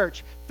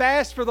church.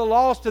 Fast for the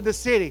lost of the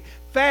city.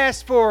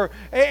 Fast for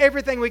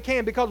everything we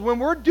can. Because when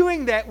we're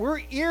doing that,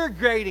 we're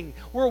irrigating.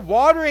 We're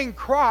watering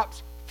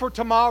crops for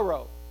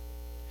tomorrow.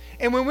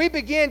 And when we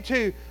begin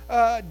to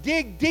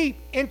dig deep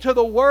into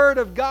the Word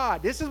of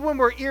God, this is when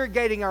we're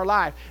irrigating our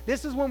life.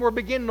 This is when we're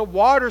beginning to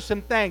water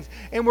some things.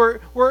 And we're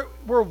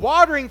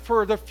watering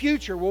for the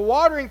future. We're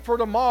watering for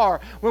tomorrow.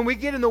 When we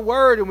get in the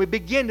Word and we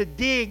begin to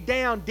dig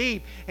down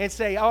deep and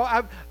say,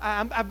 oh,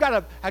 I've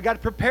got to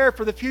prepare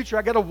for the future.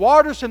 I've got to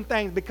water some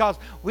things because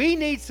we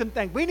need some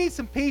things. We need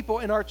some people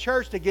in our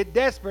church to get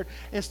desperate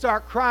and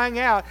start crying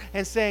out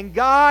and saying,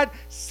 God,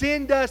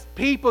 send us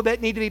people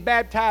that need to be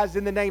baptized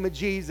in the name of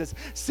Jesus.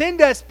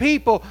 Send us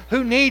people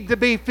who need to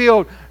be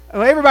filled.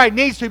 Everybody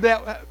needs to,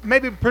 but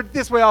maybe put it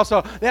this way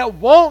also, that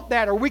want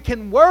that or we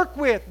can work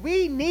with.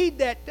 We need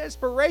that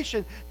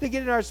desperation to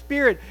get in our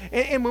spirit.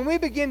 And when we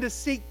begin to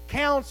seek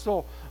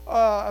counsel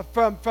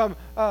from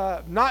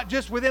not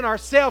just within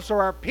ourselves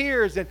or our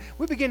peers, and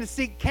we begin to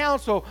seek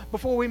counsel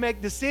before we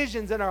make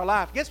decisions in our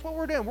life, guess what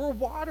we're doing? We're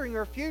watering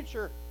our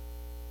future.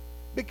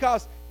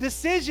 Because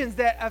decisions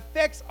that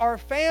affects our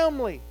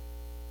family,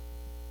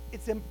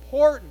 it's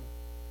important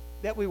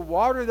that we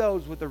water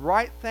those with the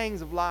right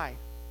things of life.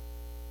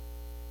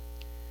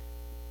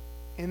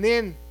 And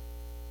then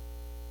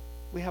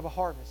we have a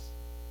harvest.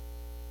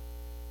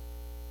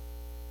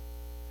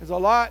 There's a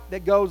lot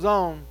that goes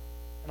on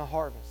in a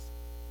harvest.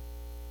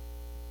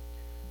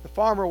 The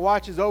farmer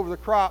watches over the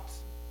crops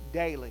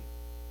daily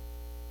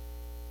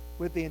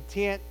with the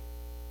intent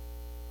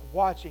of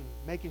watching,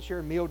 making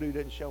sure mildew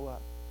doesn't show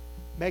up,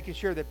 making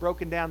sure that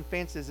broken down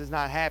fences does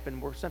not happen,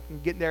 where something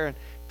can get there and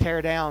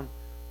tear down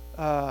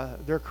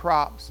their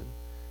crops, and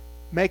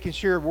making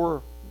sure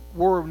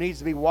where it needs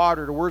to be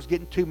watered or where it's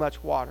getting too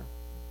much water.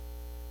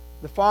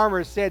 The farmer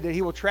has said that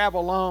he will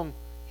travel along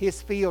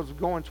his fields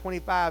going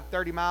 25,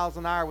 30 miles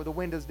an hour with the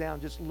windows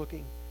down, just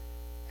looking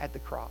at the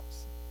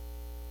crops.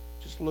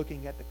 Just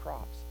looking at the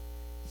crops,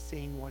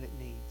 seeing what it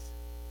needs.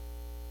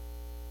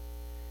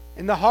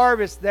 In the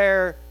harvest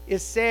there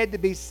is said to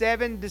be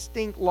 7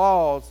 distinct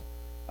laws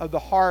of the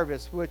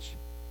harvest, which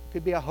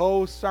could be a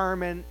whole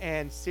sermon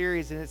and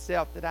series in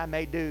itself that I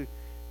may do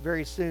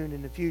very soon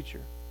in the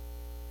future.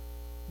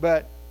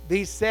 But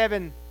these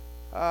seven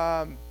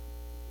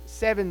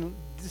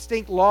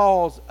distinct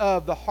laws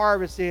of the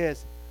harvest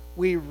is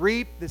we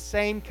reap the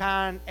same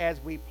kind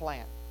as we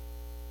plant.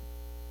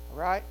 All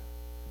right?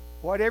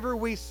 Whatever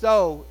we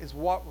sow is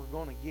what we're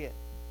going to get.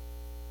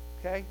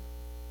 Okay?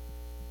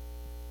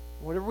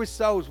 Whatever we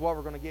sow is what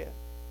we're going to get.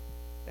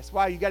 That's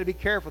why you got to be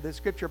careful. This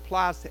scripture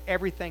applies to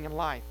everything in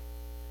life.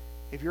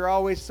 If you're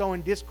always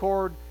sowing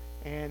discord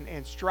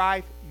and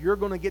strife, you're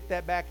going to get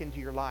that back into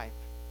your life.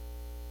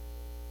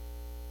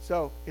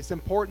 So it's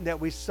important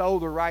that we sow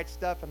the right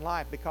stuff in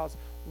life, because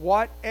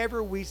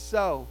whatever we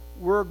sow,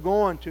 we're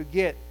going to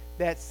get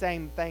that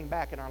same thing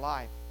back in our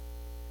life.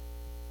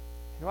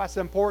 You know why it's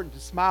important to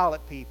smile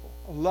at people,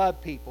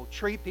 love people,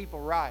 treat people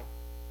right.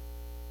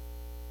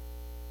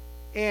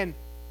 And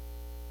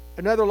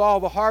another law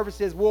of the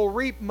harvest is we'll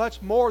reap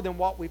much more than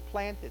what we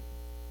planted.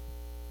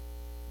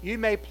 You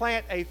may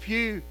plant a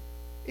few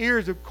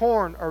ears of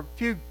corn or a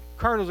few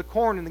kernels of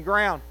corn in the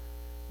ground,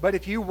 but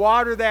if you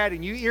water that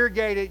and you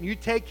irrigate it and you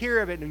take care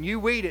of it and you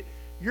weed it,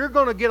 you're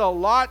going to get a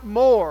lot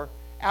more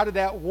out of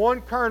that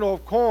one kernel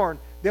of corn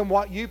than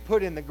what you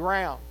put in the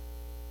ground.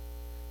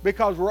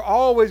 Because we're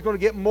always going to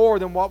get more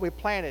than what we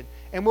planted.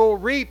 And we'll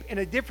reap in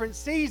a different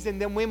season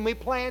than when we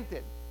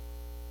planted.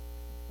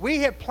 We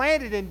have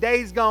planted in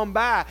days gone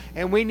by,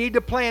 and we need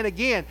to plant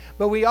again.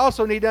 But we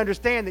also need to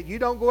understand that you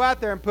don't go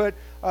out there and put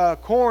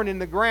corn in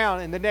the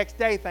ground and the next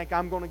day think,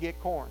 I'm going to get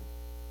corn.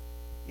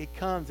 It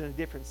comes in a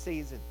different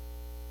season.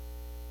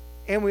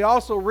 And we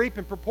also reap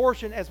in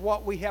proportion as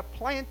what we have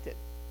planted.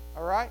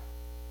 All right?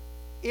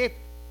 If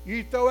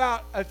you throw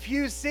out a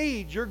few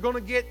seeds, you're going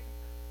to get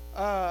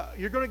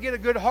a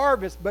good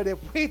harvest. But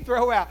if we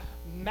throw out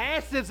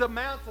massive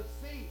amounts of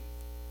seeds,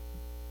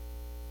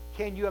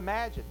 can you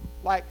imagine?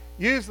 Like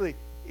usually,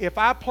 if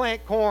I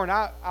plant corn,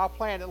 I'll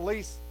plant at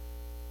least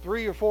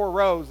 3 or 4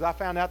 rows. I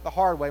found out the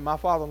hard way. My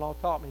father-in-law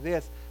taught me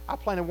this. I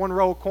planted 1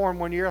 row of corn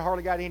one year,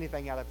 hardly got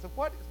anything out of it. I said,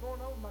 what is going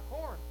on with my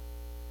corn?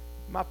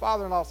 My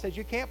father-in-law says,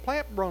 you can't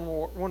plant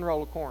one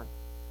row of corn.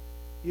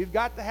 you've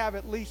got to have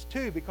at least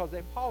two because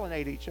they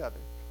pollinate each other.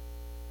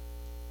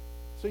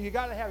 So you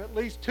got to have at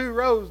least 2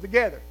 rows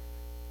together.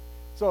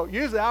 So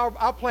usually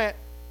I'll plant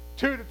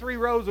 2 to 3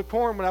 rows of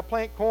corn when I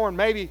plant corn,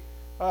 maybe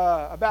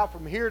about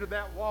from here to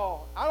that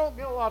wall. I don't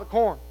get a lot of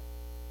corn.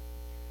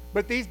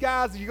 But these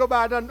guys, you go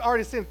by, I've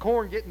already seen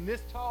corn getting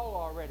this tall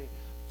already.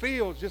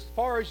 Fields just as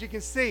far as you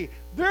can see.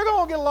 They're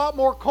going to get a lot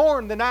more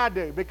corn than I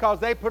do because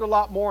they put a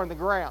lot more in the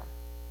ground.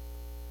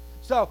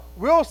 So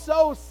we'll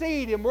sow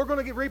seed and we're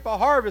going to reap a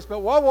harvest. But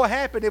what will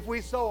happen if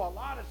we sow a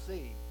lot of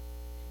seed?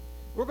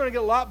 We're going to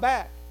get a lot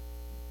back.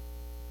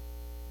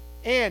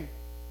 And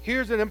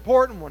here's an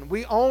important one.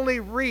 We only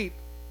reap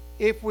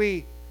if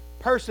we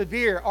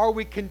persevere or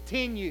we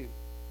continue.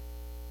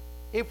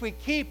 If we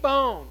keep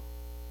on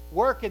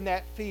working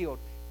that field,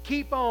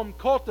 keep on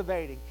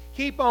cultivating,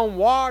 keep on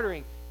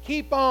watering,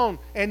 keep on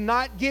and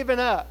not giving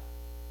up,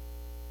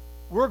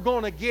 we're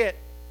going to get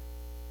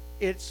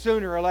it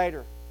sooner or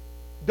later.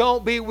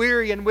 Don't be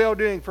weary in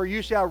well-doing, for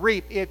you shall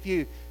reap if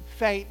you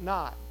faint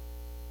not.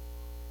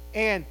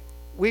 And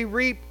we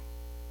reap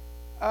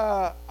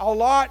a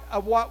lot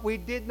of what we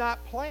did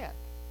not plant.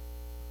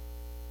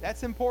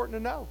 That's important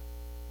to know.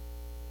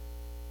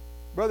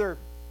 Brother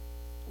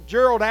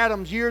Gerald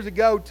Adams years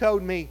ago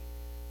told me,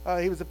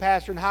 he was a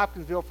pastor in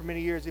Hopkinsville for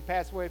many years. He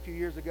passed away a few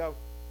years ago.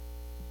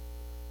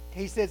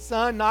 He said,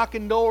 son,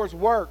 knocking doors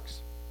works.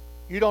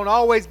 You don't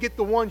always get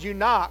the ones you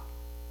knock,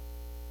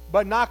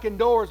 but knocking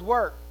doors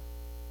work.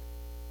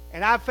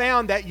 And I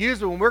found that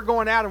usually when we're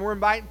going out and we're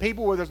inviting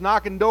people, whether it's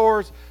knocking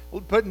doors,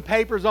 putting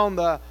papers on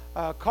the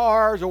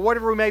cars, or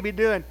whatever we may be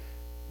doing,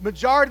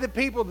 majority of the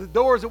people, the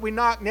doors that we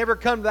knock never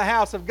come to the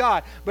house of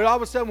God. But all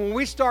of a sudden when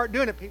we start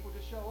doing it, people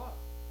just show up.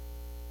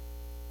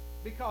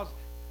 Because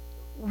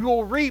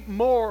we'll reap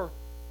more,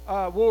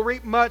 we'll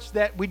reap much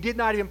that we did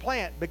not even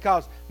plant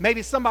because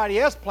maybe somebody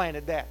else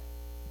planted that.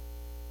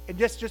 And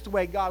that's just the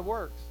way God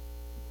works.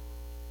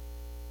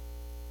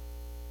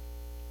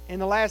 And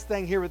the last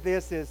thing here with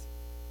this is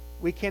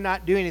we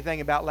cannot do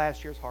anything about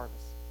last year's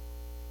harvest.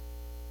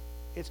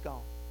 It's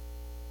gone.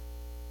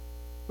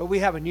 But we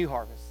have a new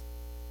harvest.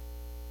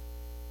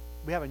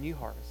 We have a new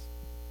harvest.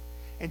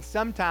 And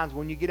sometimes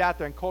when you get out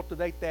there and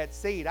cultivate that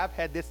seed, I've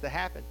had this to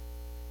happen.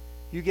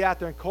 You get out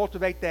there and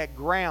cultivate that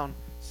ground,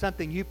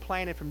 something you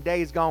planted from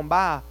days gone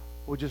by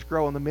will just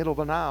grow in the middle of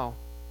an aisle.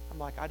 I'm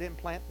like, I didn't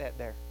plant that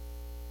there.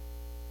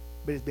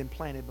 But it's been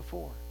planted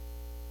before.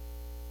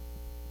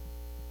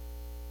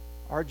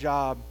 Our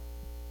job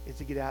is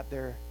to get out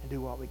there and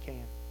do what we can.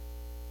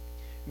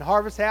 In the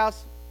Harvest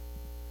House,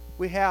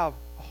 we have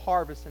a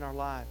harvest in our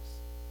lives.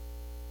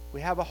 We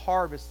have a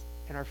harvest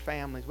in our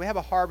families. We have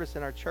a harvest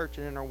in our church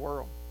and in our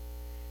world.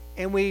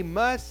 And we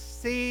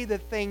must see the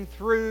thing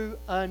through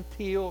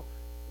until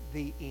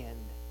the end.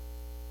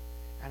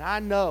 And I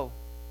know,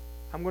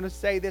 I'm going to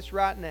say this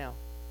right now,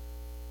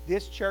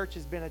 this church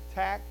has been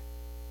attacked,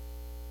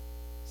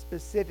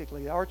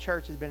 specifically, our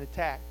church has been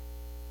attacked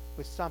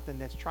with something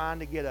that's trying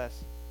to get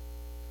us,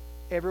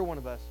 every one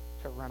of us,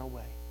 to run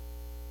away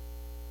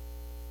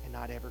and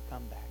not ever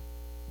come back.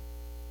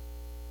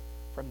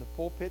 From the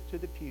pulpit to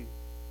the pew,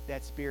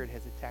 that spirit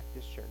has attacked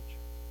this church.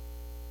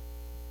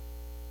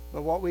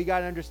 But what we got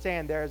to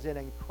understand, there's an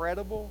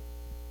incredible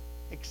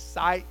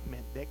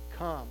excitement that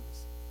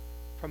comes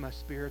from a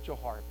spiritual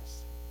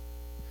harvest.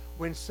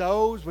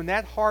 When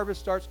that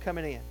harvest starts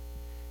coming in,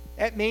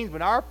 that means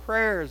when our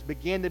prayers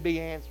begin to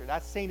be answered.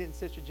 I've seen it in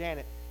Sister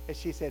Janet, as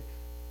she said,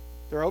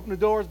 they're opening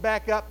the doors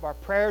back up, our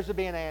prayers are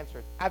being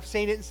answered. I've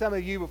seen it in some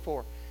of you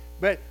before.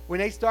 But when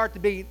they start to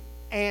be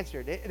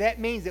answered, that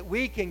means that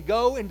we can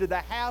go into the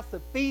house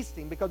of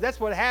feasting, because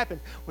that's what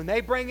happens. When they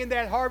bring in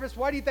that harvest,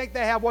 why do you think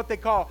they have what they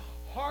call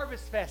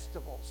harvest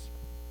festivals?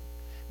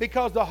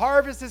 Because the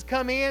harvest has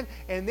come in,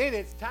 and then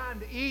it's time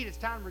to eat, it's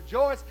time to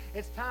rejoice,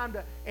 it's time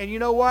to, and you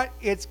know what?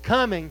 It's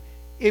coming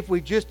if we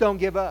just don't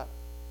give up.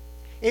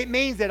 It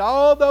means that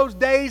all those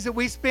days that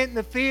we spent in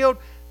the field,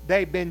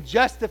 they've been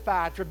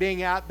justified for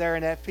being out there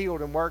in that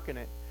field and working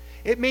it.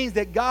 It means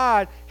that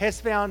God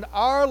has found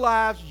our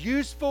lives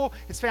useful,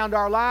 has found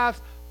our lives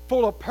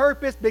full of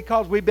purpose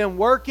because we've been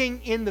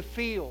working in the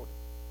field.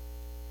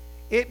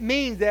 It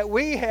means that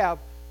we have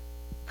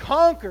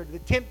conquered the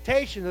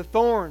temptation, the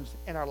thorns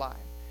in our life.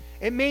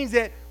 It means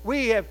that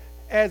we have,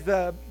 as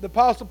the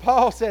Apostle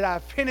Paul said,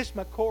 I've finished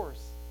my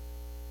course.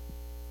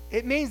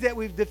 It means that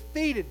we've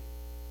defeated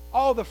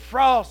all the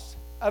frost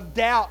of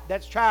doubt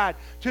that's tried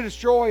to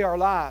destroy our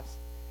lives.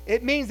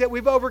 It means that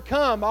we've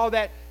overcome all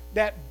that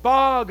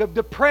bog of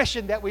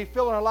depression that we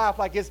feel in our life.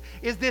 Like, is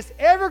this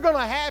ever going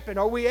to happen?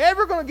 Are we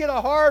ever going to get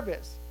a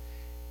harvest?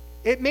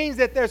 It means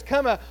that there's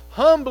come a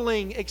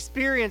humbling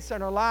experience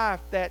in our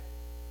life that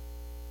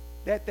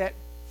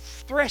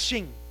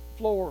threshing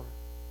floor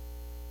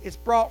is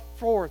brought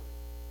forth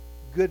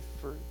good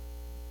fruit.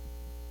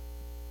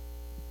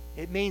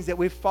 It means that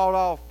we've fought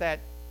off that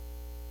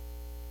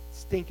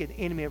stinking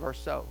enemy of our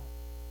soul.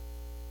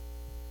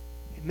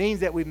 It means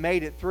that we've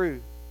made it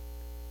through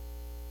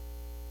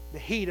the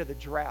heat of the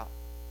drought.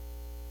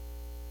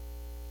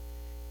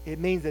 It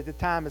means that the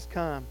time has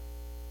come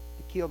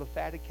to kill the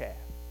fatted calf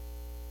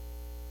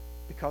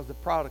because the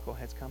prodigal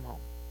has come home.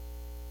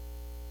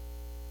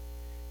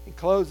 In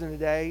closing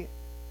today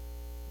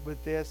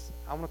with this,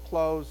 I want to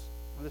close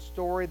with a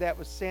story that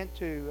was sent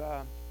to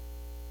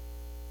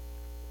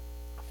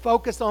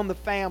Focus on the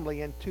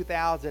Family in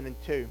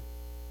 2002.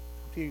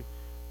 If you're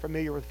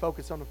familiar with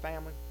Focus on the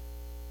Family,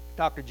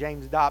 Dr.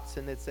 James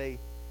Dobson, it's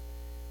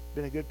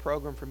been a good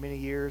program for many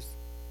years,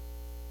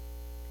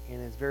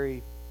 and it's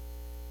very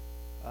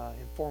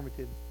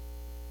informative.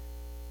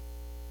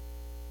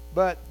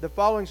 But the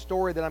following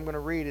story that I'm going to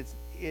read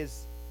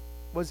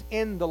was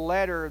in the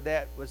letter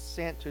that was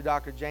sent to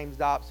Dr. James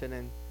Dobson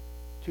in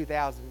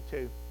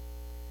 2002.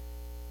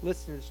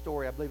 Listen to the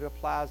story. I believe it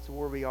applies to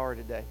where we are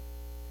today.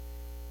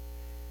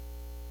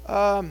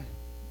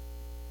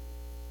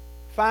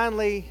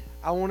 Finally,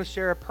 I want to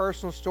share a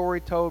personal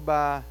story told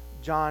by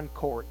John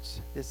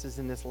Courts. This is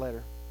in this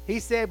letter. He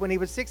said when he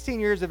was 16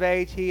 years of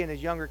age, he and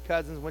his younger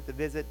cousins went to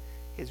visit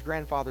his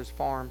grandfather's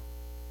farm.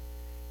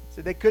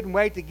 So they couldn't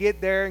wait to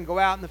get there and go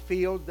out in the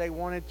fields. They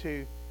wanted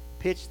to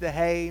pitch the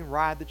hay and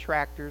ride the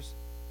tractors.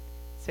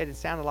 Said it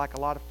sounded like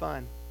a lot of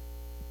fun.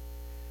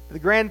 But the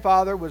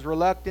grandfather was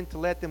reluctant to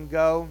let them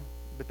go,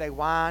 but they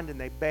whined and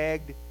they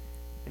begged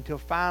until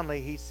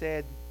finally he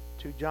said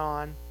to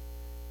John,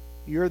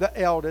 "You're the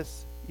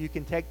eldest. You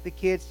can take the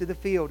kids to the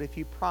field if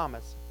you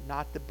promise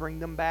not to bring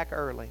them back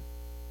early.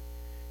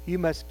 You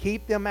must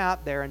keep them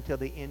out there until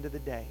the end of the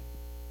day."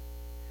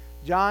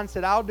 John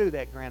said, "I'll do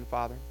that,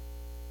 grandfather."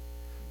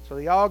 So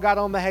they all got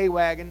on the hay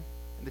wagon,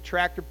 and the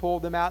tractor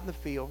pulled them out in the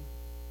field.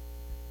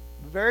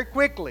 But very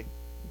quickly,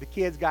 the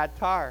kids got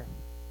tired.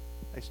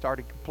 They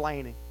started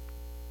complaining.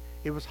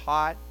 It was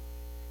hot,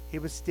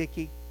 it was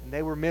sticky, and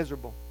they were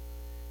miserable.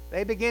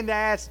 They began to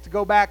ask to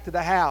go back to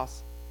the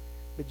house.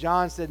 But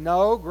John said,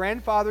 "No,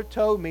 grandfather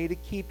told me to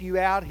keep you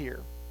out here."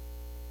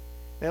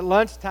 At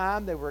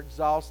lunchtime, they were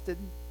exhausted,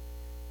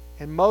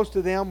 and most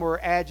of them were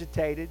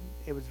agitated.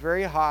 It was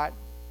very hot.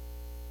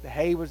 The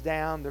hay was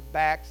down, their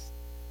backs,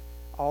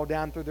 all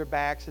down through their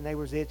backs, and they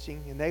was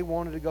itching, and they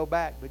wanted to go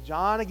back. But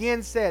John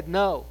again said,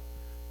 "No,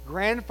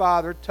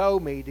 grandfather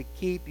told me to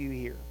keep you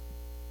here."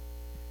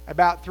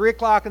 About 3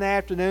 o'clock in the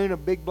afternoon, a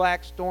big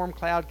black storm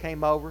cloud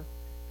came over.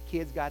 The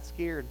kids got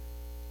scared.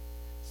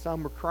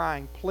 Some were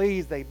crying.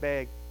 "Please," they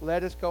begged,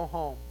 "let us go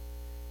home."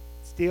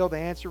 Still, the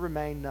answer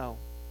remained no.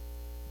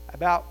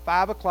 About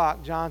 5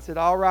 o'clock, John said,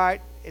 "All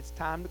right, it's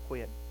time to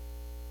quit."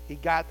 He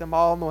got them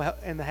all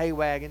in the hay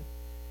wagon,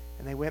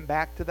 and they went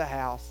back to the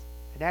house.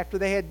 And after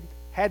they had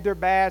had their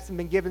baths and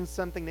been given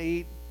something to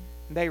eat,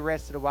 and they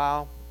rested a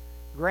while,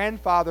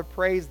 grandfather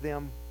praised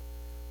them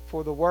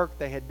for the work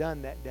they had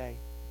done that day.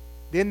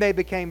 Then they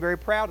became very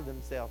proud of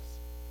themselves.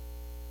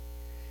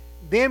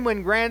 That's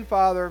when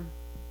grandfather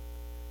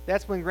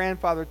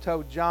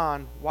told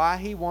John why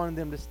he wanted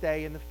them to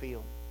stay in the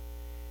field.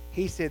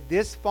 He said,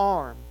 "This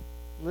farm,"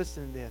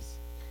 listen to this,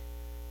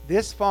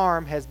 "this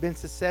farm has been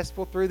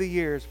successful through the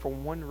years for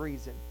one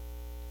reason.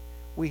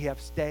 We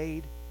have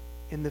stayed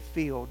in the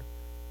field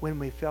when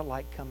we felt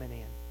like coming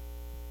in.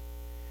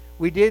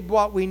 We did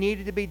what we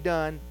needed to be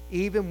done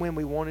even when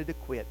we wanted to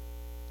quit.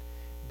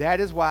 That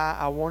is why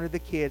I wanted the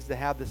kids to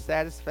have the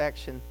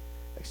satisfaction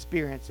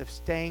experience of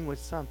staying with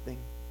something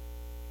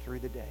through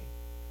the day."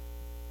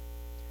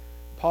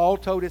 Paul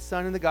told his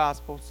son in the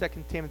gospel,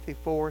 2 Timothy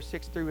 4,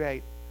 6 through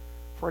 8,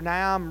 "For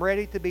now I'm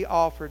ready to be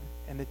offered,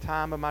 and the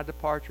time of my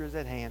departure is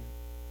at hand."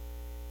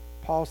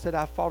 Paul said,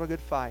 "I fought a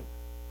good fight.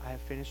 I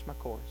have finished my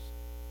course.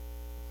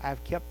 I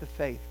have kept the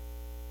faith.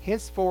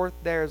 Henceforth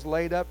there is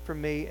laid up for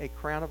me a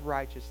crown of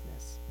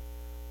righteousness,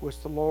 which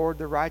the Lord,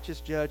 the righteous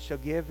judge, shall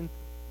give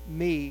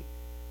me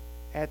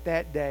at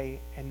that day,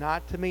 and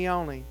not to me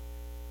only,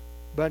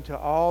 but to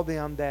all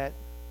them that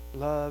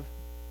love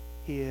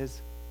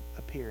his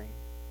appearing."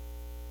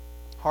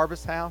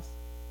 Harvest House,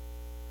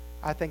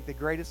 I think the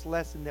greatest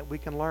lesson that we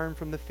can learn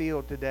from the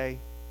field today,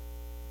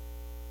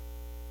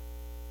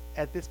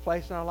 at this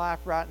place in our life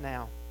right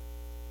now,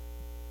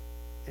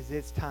 is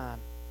it's time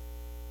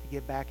to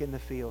get back in the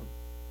field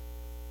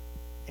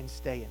and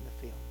stay in the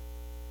field.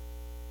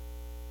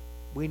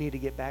 We need to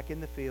get back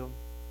in the field,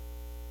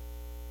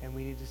 and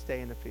we need to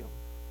stay in the field.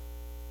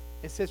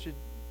 And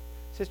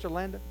Sister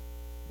Linda,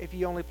 if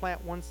you only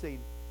plant one seed,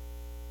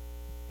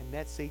 and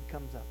that seed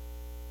comes up,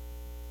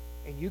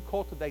 and you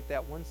cultivate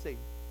that one seed,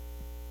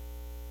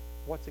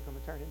 what's it going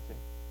to turn into?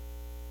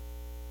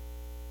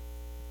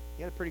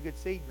 You had a pretty good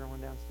seed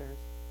growing downstairs.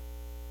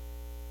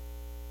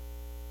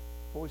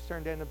 Boy's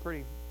turned into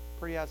a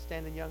pretty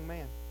outstanding young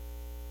man.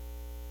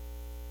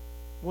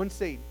 One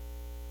seed.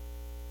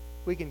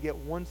 We can get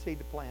one seed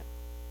to plant.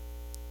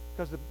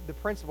 Because the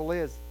principle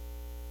is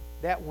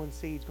that one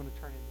seed is going to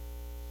turn into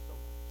so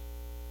much.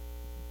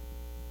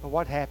 But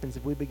what happens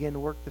if we begin to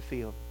work the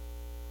field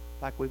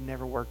like we've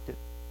never worked it?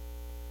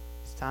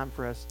 It's time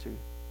for us to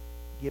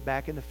get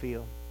back in the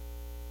field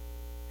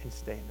and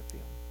stay in the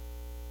field.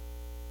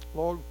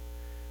 Lord,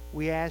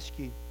 we ask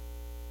you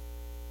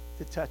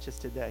to touch us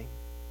today.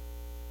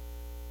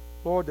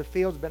 Lord, the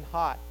field's been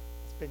hot.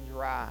 It's been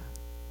dry.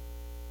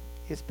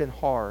 It's been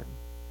hard.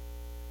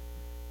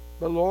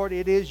 But Lord,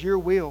 it is your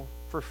will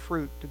for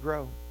fruit to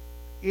grow.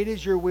 It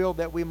is your will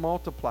that we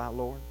multiply,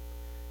 Lord.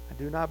 I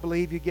do not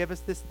believe you give us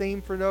this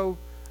theme for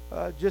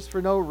just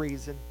for no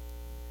reason.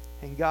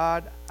 And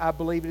God, I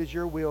believe it is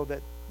your will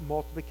that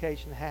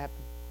multiplication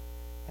happen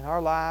in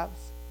our lives,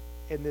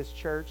 in this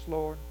church,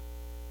 Lord.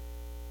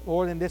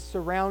 Lord, in this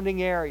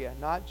surrounding area,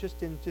 not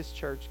just in this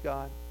church,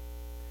 God.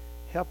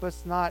 Help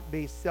us not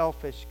be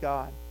selfish,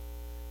 God.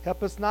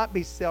 Help us not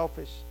be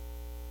selfish,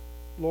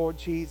 Lord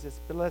Jesus,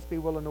 but let's be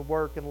willing to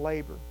work and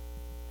labor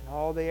in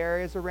all the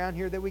areas around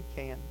here that we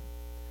can.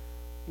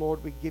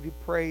 Lord, we give you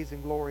praise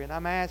and glory. And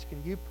I'm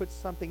asking you put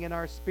something in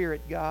our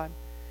spirit, God,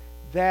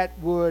 that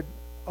would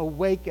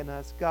awaken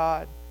us,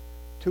 God,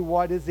 to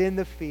what is in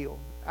the field.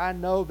 I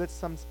know that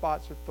some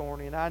spots are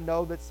thorny, and I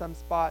know that some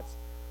spots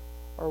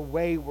are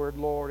wayward,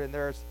 Lord, and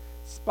there's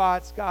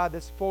spots, God,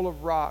 that's full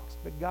of rocks.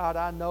 But God,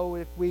 I know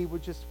if we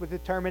would just with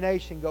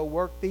determination go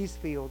work these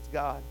fields,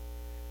 God,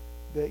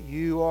 that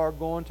you are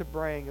going to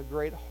bring a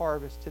great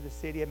harvest to the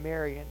city of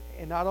Marion,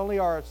 and not only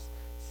our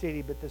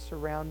city, but the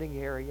surrounding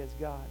areas,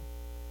 God.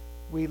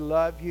 We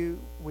love you.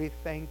 We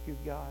thank you,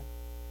 God.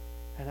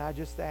 And I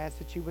just ask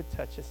that you would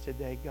touch us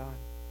today, God.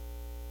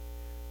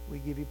 We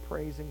give you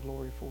praise and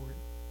glory for it.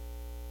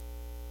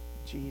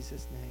 In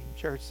Jesus' name.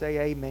 Church, say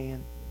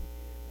amen.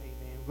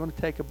 Amen. We're going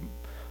to take a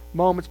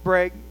moment's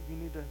break. If you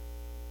need to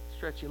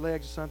stretch your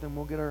legs or something,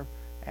 we'll get our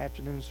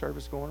afternoon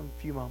service going in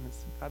a few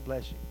moments. God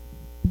bless you.